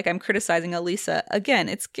didn't sound like I'm criticizing Elisa. Again,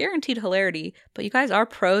 it's guaranteed hilarity, but you guys are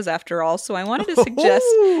pros after all, so I wanted to suggest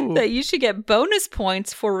that you should get bonus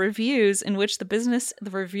points for reviews in which the business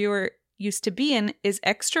the reviewer used to be in is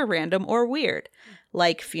extra random or weird,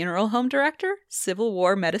 like funeral home director, Civil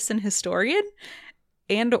War medicine historian,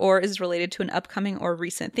 and or is related to an upcoming or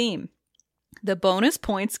recent theme. The bonus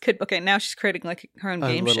points could... Okay, now she's creating like her own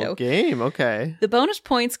game show. Game, okay. The bonus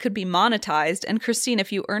points could be monetized, and Christine,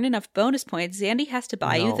 if you earn enough bonus points, Zandy has to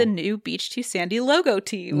buy you the new Beach to Sandy logo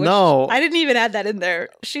tee. Which No. I didn't even add that in there.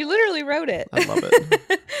 She literally wrote it. I love it.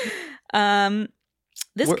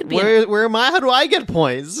 This could be... Where am I? How do I get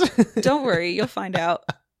points? Don't worry, you'll find out.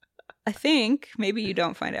 I think. Maybe you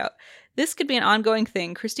don't find out. This could be an ongoing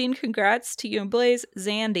thing. Christine, congrats to you and Blaze.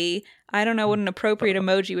 Zandy, I don't know what an appropriate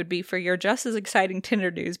emoji would be for your just as exciting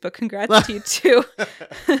Tinder news, but congrats to you too.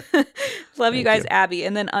 Love you Thank guys, Abby.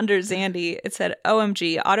 And then under Zandy, it said,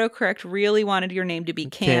 OMG, autocorrect really wanted your name to be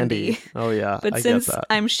Candy. Oh, yeah. But I since get that.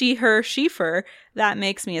 I'm she, her, she-fer, that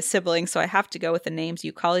makes me a sibling, so I have to go with the names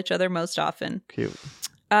you call each other most often. Cute.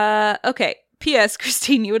 Okay. P.S.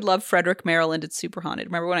 Christine, you would love Frederick, Maryland. It's super haunted.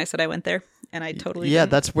 Remember when I said I went there? And I totally Yeah,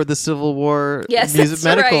 didn't? that's where the Civil War Yes, music that's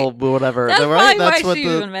medical right. whatever. That's right? probably That's why what she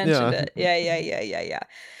the, even mentioned it. Yeah.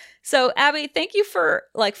 So, Abby, thank you for,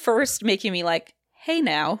 like, first making me like, hey,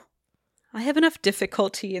 now, I have enough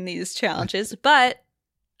difficulty in these challenges, but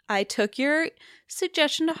I took your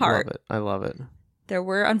suggestion to heart. I love it. There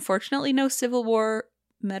were, unfortunately, no Civil War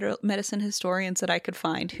medicine historians that I could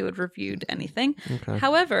find who had reviewed anything. Okay.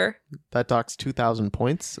 However, That docks 2,000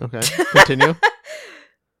 points. Okay. Continue.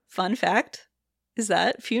 fun fact is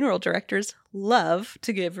that funeral directors love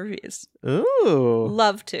to give reviews. Ooh.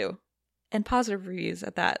 Love to. And positive reviews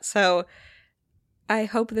at that. So I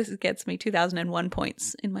hope this gets me 2001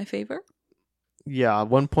 points in my favor. Yeah,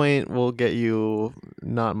 1 point will get you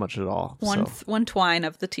not much at all. One twine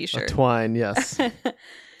of the A t-shirt. twine, yes.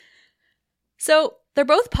 So they're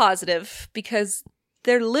both positive because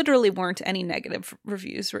there literally weren't any negative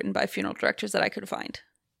reviews written by funeral directors that I could find.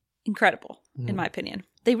 Incredible, in my opinion.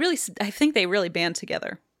 I think they really band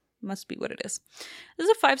together. Must be what it is. This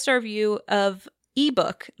is a 5-star review of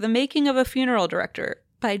ebook, The Making of a Funeral Director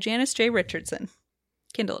by Janice J. Richardson.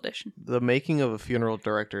 Kindle edition. The making of a funeral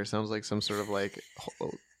director sounds like some sort of like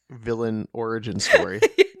villain origin story.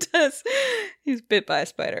 It does. He's bit by a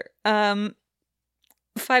spider. 5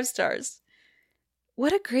 stars.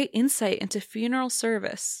 What a great insight into funeral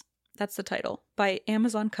service. That's the title. By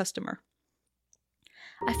Amazon Customer.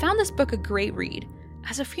 I found this book a great read.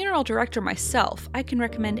 As a funeral director myself, I can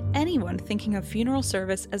recommend anyone thinking of funeral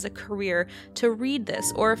service as a career to read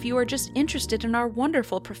this, or if you are just interested in our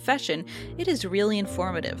wonderful profession, it is really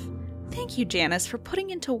informative. Thank you, Janice, for putting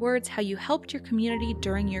into words how you helped your community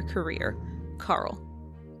during your career. Carl.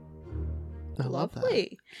 I love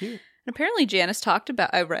Lovely. that. Cute. And apparently Janice talked about,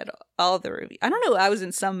 I read all the reviews. I don't know, I was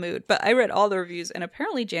in some mood, but I read all the reviews, and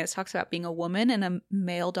apparently Janice talks about being a woman in a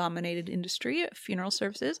male-dominated industry, funeral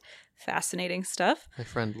services. Fascinating stuff. My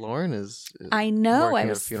friend Lauren is I know, working I at a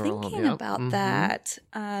was funeral home. thinking Yep. about Mhm. that.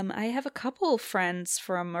 I have a couple of friends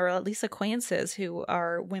from, or at least acquaintances, who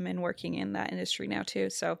are women working in that industry now too,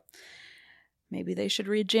 so maybe they should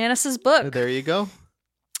read Janice's book. There you go.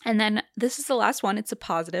 And then this is the last one. It's a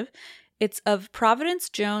positive. It's of Providence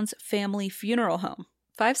Jones Family Funeral Home.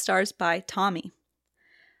 5 stars by Tommy.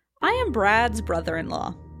 I am Brad's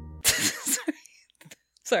brother-in-law.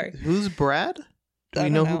 Sorry. Who's Brad? Do I we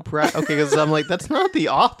don't know know. who Brad? Okay, because I'm like, that's not the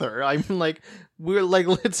author. I'm like, we're like,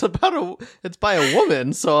 it's by a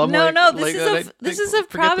woman. So I'm No, like, this is I of this think- is of forget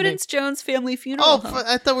the name. Providence Jones Family Funeral Oh, Home.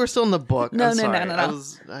 I thought we were still in the book. No, I'm no, no, sorry.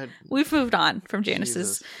 no, no. We've moved on from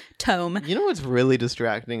Janice's Jesus. tome. You know what's really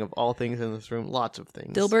distracting of all things in this room? Lots of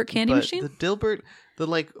things. Dilbert candy But machine? The Dilbert, the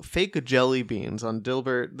like fake jelly beans on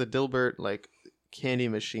the Dilbert like candy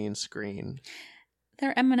machine screen.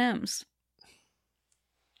 They're M&Ms.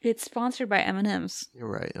 It's sponsored by M&Ms. You're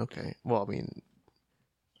right. Okay. Well, I mean,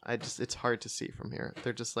 it's hard to see from here.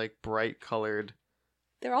 They're just like bright colored.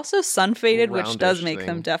 They're also sun faded, which does Roundish make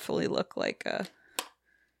them thing. definitely look like a.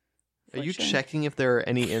 Are you fortune. checking if there are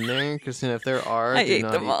any in there, Christina? If there are, I do ate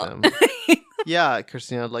not them eat all. them. Yeah,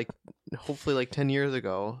 Christina. Like, hopefully, like 10 years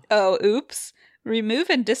ago. Oh, oops. Remove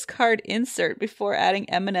and discard insert before adding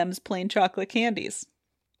M&M's plain chocolate candies.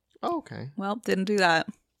 Oh, okay. Well, didn't do that.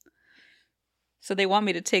 So they want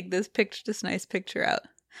me to take this nice picture out.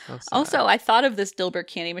 That's sad. Also, I thought of this Dilbert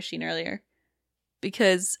candy machine earlier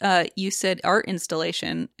because you said art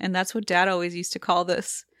installation, and that's what Dad always used to call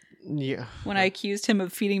this. Yeah. When I accused him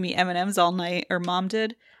of feeding me M&Ms all night, or Mom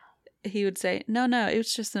did, he would say, no, it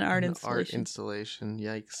was just an art An installation. Art installation.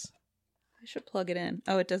 Yikes. I should plug it in.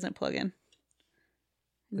 Oh, it doesn't plug in.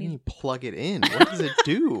 What do you mean plug it in? What does it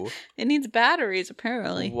do? It needs batteries,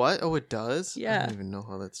 apparently. What? Oh, it does? I Yeah. don't even know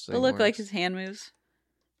how that's. It'll look like his hand moves.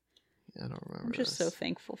 I don't remember. I'm just so this.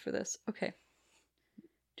 thankful for this. Okay.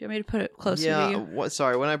 Do you want me to put it closer Yeah. to you? What?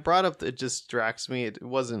 Sorry. When I brought up it distracts me. It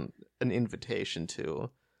wasn't an invitation to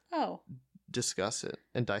Oh. discuss it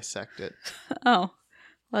and dissect it. Oh.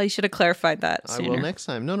 Well, you should have clarified that I sooner. will next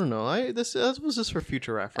time. No. This was just for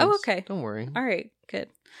future reference. Oh, okay. Don't worry. All right, good.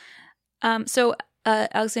 So,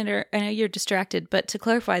 Alexander, I know you're distracted, but to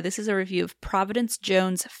clarify, this is a review of Providence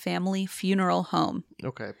Jones Family Funeral Home.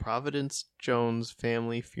 Okay. Providence Jones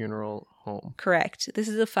Family Funeral Home. Correct. This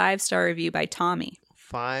is a 5-star review by Tommy.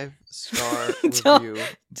 5-star Don't- review.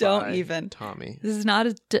 don't by even. Tommy. This is not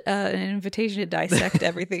an invitation to dissect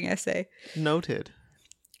everything I say. Noted.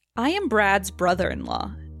 I am Brad's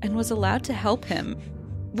brother-in-law and was allowed to help him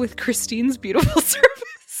with Christine's beautiful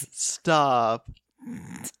service. Stop.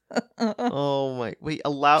 Oh my. Wait,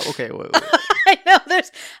 okay, wait. I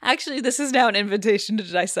know this is now an invitation to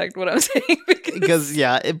dissect what I'm saying because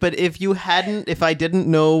but if I didn't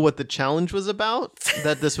know what the challenge was about,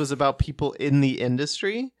 that this was about people in the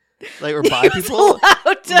industry, like, or by people,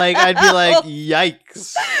 like, I'd be like,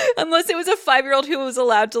 yikes. Unless it was a 5-year-old who was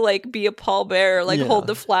allowed to, like, be a pallbearer, like, hold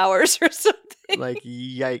the flowers or something. Like,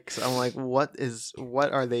 yikes. I'm like,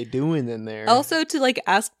 what are they doing in there? Also, to, like,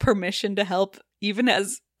 ask permission to help, even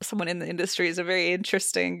as someone in the industry, is a very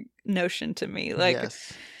interesting notion to me. Like,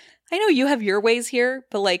 yes. I know you have your ways here,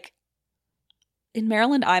 but, like, in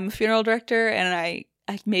Maryland, I'm a funeral director, and I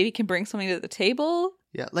maybe can bring something to the table.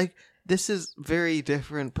 Yeah, like, this is very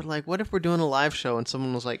different, but, like, what if we're doing a live show and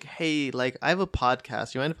someone was like, hey, like, I have a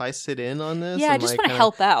podcast. You mind if I sit in on this? Yeah, I just want to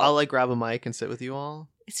help out. I'll, like, grab a mic and sit with you all.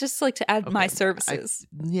 It's just, like, to add my services.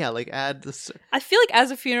 Like, add the... I feel like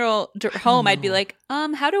as a funeral home, I'd be like,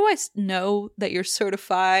 how do I know that you're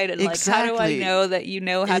certified? And, like, how do I know that you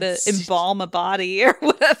know how to embalm a body or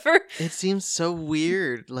whatever? It seems so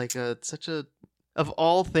weird. Like, such a... Of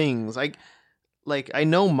all things, I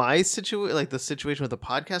know my situation, like the situation with the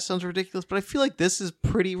podcast sounds ridiculous, but I feel like this is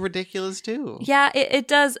pretty ridiculous too. Yeah, it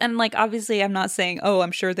does. And, like, obviously I'm not saying,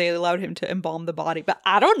 I'm sure they allowed him to embalm the body, but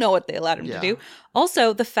I don't know what they allowed him to do.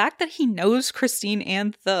 Also, the fact that he knows Christine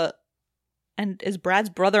and is Brad's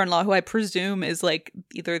brother-in-law, who I presume is, like,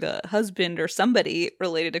 either the husband or somebody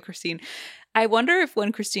related to Christine. I wonder if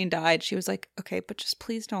when Christine died, she was like, okay, but just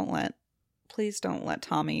please don't let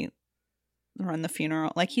Tommy run the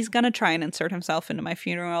funeral. Like, he's gonna try and insert himself into my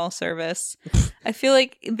funeral service. I feel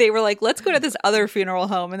like they were like, let's go to this other funeral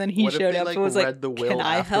home, and then he showed up and was like, read the will can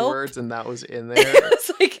I afterwards help? And that was in there.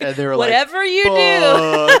 It's like, and they were whatever like, you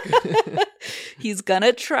do, he's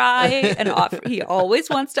gonna try and offer. He always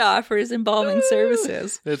wants to offer his embalming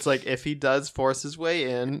services. It's like, if he does force his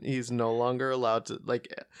way in, he's no longer allowed to,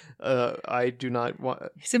 like, I do not want...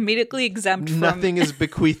 He's immediately exempt from... Nothing is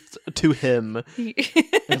bequeathed to him.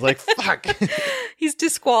 He's like, fuck. He's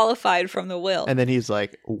disqualified from the will. And then he's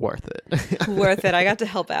like, worth it. Worth it. I got to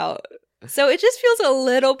help out. So it just feels a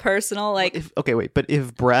little personal, like... But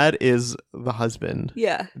if Brad is the husband,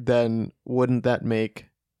 then wouldn't that make...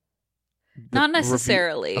 Not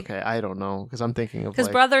necessarily. Okay, I don't know, because I'm thinking of, because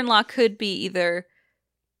brother-in-law could be either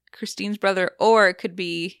Christine's brother, or it could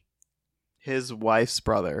be... his wife's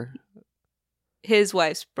brother. His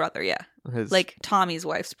wife's brother, yeah. Like Tommy's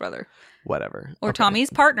wife's brother. Whatever. Or Tommy's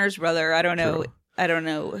partner's brother. I don't know. True. I don't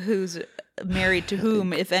know who's married to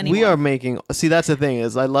whom, if anyone. We are making... See, that's the thing,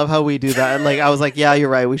 is I love how we do that. Like, I was like, yeah, you're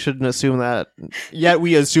right. We shouldn't assume that. Yet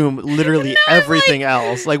we assume literally everything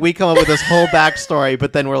else. Like, we come up with this whole backstory,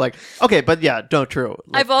 but then we're like, okay, but yeah, no, true.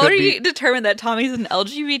 Like, I've already determined that Tommy's an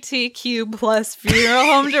LGBTQ plus funeral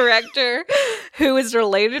home director who is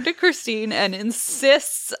related to Christine and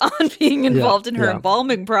insists on being involved in her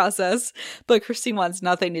embalming process, but Christine wants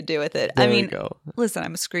nothing to do with it. There we go. Listen,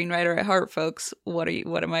 I'm a screenwriter at heart, folks. What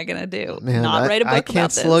am I gonna do? Man, Not write a book about this. I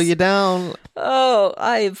can't slow you down. Oh,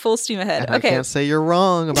 I am full steam ahead. And okay. I can't say you're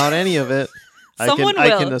wrong about any of it. Someone will.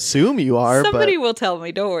 I can assume you are. Somebody will tell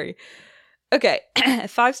me. Don't worry. Okay.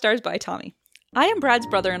 5 stars by Tommy. I am Brad's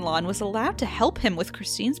brother-in-law and was allowed to help him with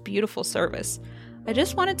Christine's beautiful service. I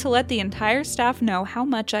just wanted to let the entire staff know how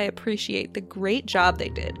much I appreciate the great job they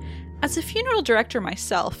did. As a funeral director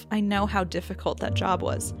myself, I know how difficult that job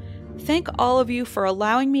was. Thank all of you for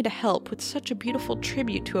allowing me to help with such a beautiful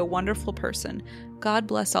tribute to a wonderful person. God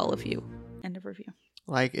bless all of you. End of review.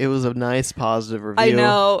 Like, it was a nice, positive review. I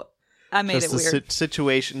know. I made it weird.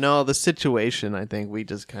 The situation, I think we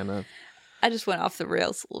just kind of... I just went off the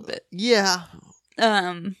rails a little bit. Yeah.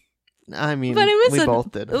 I mean, but we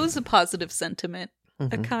both did. It was a positive sentiment.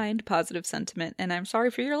 A kind, positive sentiment. And I'm sorry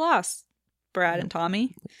for your loss, Brad and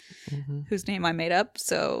Tommy, whose name I made up,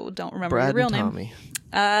 so don't remember your real name. Tommy.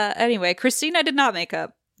 Anyway, Christine I did not make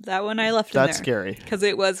up. That one I left in there. That's scary. Because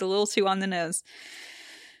it was a little too on the nose.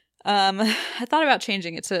 I thought about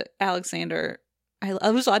changing it to Alexander.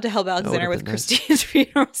 I was allowed to help Alexander with Christine's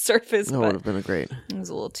funeral service. That would have been great. It was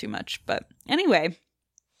a little too much. But anyway,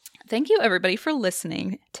 thank you everybody for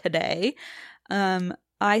listening today.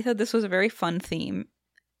 I thought this was a very fun theme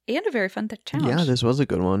and a very fun challenge. Yeah, this was a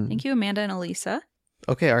good one. Thank you, Amanda and Elisa.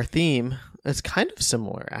 Okay, our theme is kind of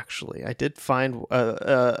similar, actually. I did find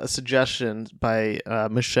a suggestion by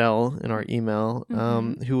Michelle in our email,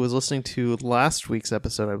 who was listening to last week's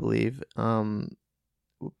episode, I believe, and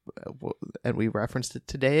we referenced it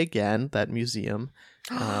today again, that museum,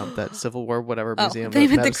 that Civil War whatever museum. They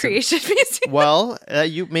meant the Creation Museum. Well,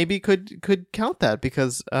 you maybe could count that,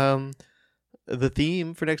 because the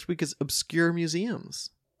theme for next week is obscure museums.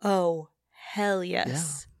 Oh, hell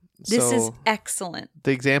yes. This So, is excellent.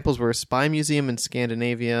 the examples were Spy Museum in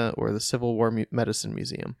Scandinavia or the Civil War Medicine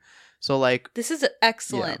Museum. So like, This is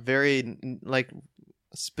excellent. yeah, very like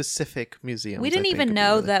specific museums. We I didn't think even would be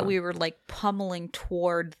know really that fun. we were like pummeling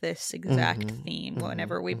toward this exact Mhm, theme mhm,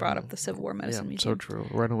 whenever we brought up mhm. the Civil War Medicine So Museum. true.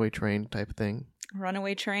 Runaway train type thing.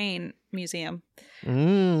 Runaway Train Museum.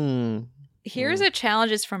 Mm. Here's a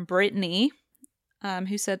challenge is from Brittany,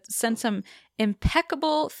 who sent some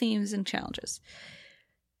impeccable themes and challenges.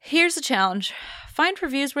 Here's a challenge. Find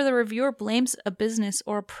reviews where the reviewer blames a business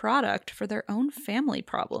or a product for their own family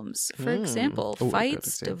problems. For example, Ooh, a good fights,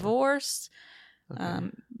 example. divorce,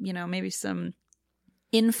 Okay. maybe some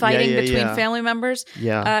infighting Yeah, between yeah. family members.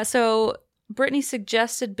 Yeah. So Brittany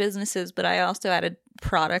suggested businesses, but I also added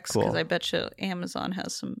products because Cool. I bet you Amazon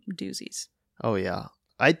has some doozies. Oh yeah.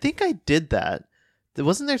 I think I did that.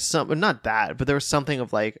 Wasn't there some? Not that, but there was something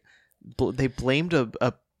of like they blamed a.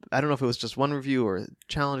 I don't know if it was just one review or a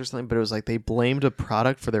challenge or something, but it was like they blamed a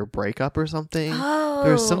product for their breakup or something. Oh,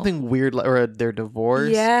 There was something weird, or their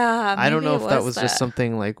divorce. Yeah, I don't know maybe if it that was just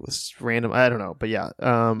something like was random. I don't know, but yeah.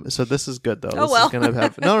 So this is good though. Oh, This well. is gonna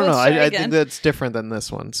have no. Let's try I again. think that's different than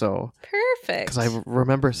this one. So Perfect. because I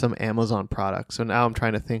remember some Amazon products, so now I'm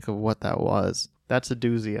trying to think of what that was. That's a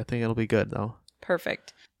doozy. I think it'll be good though.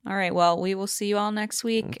 Perfect. All right. Well, we will see you all next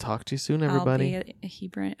week. Talk to you soon, everybody.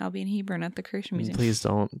 I'll be in Hebron at the Creation Museum. Please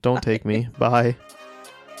don't take me. Bye.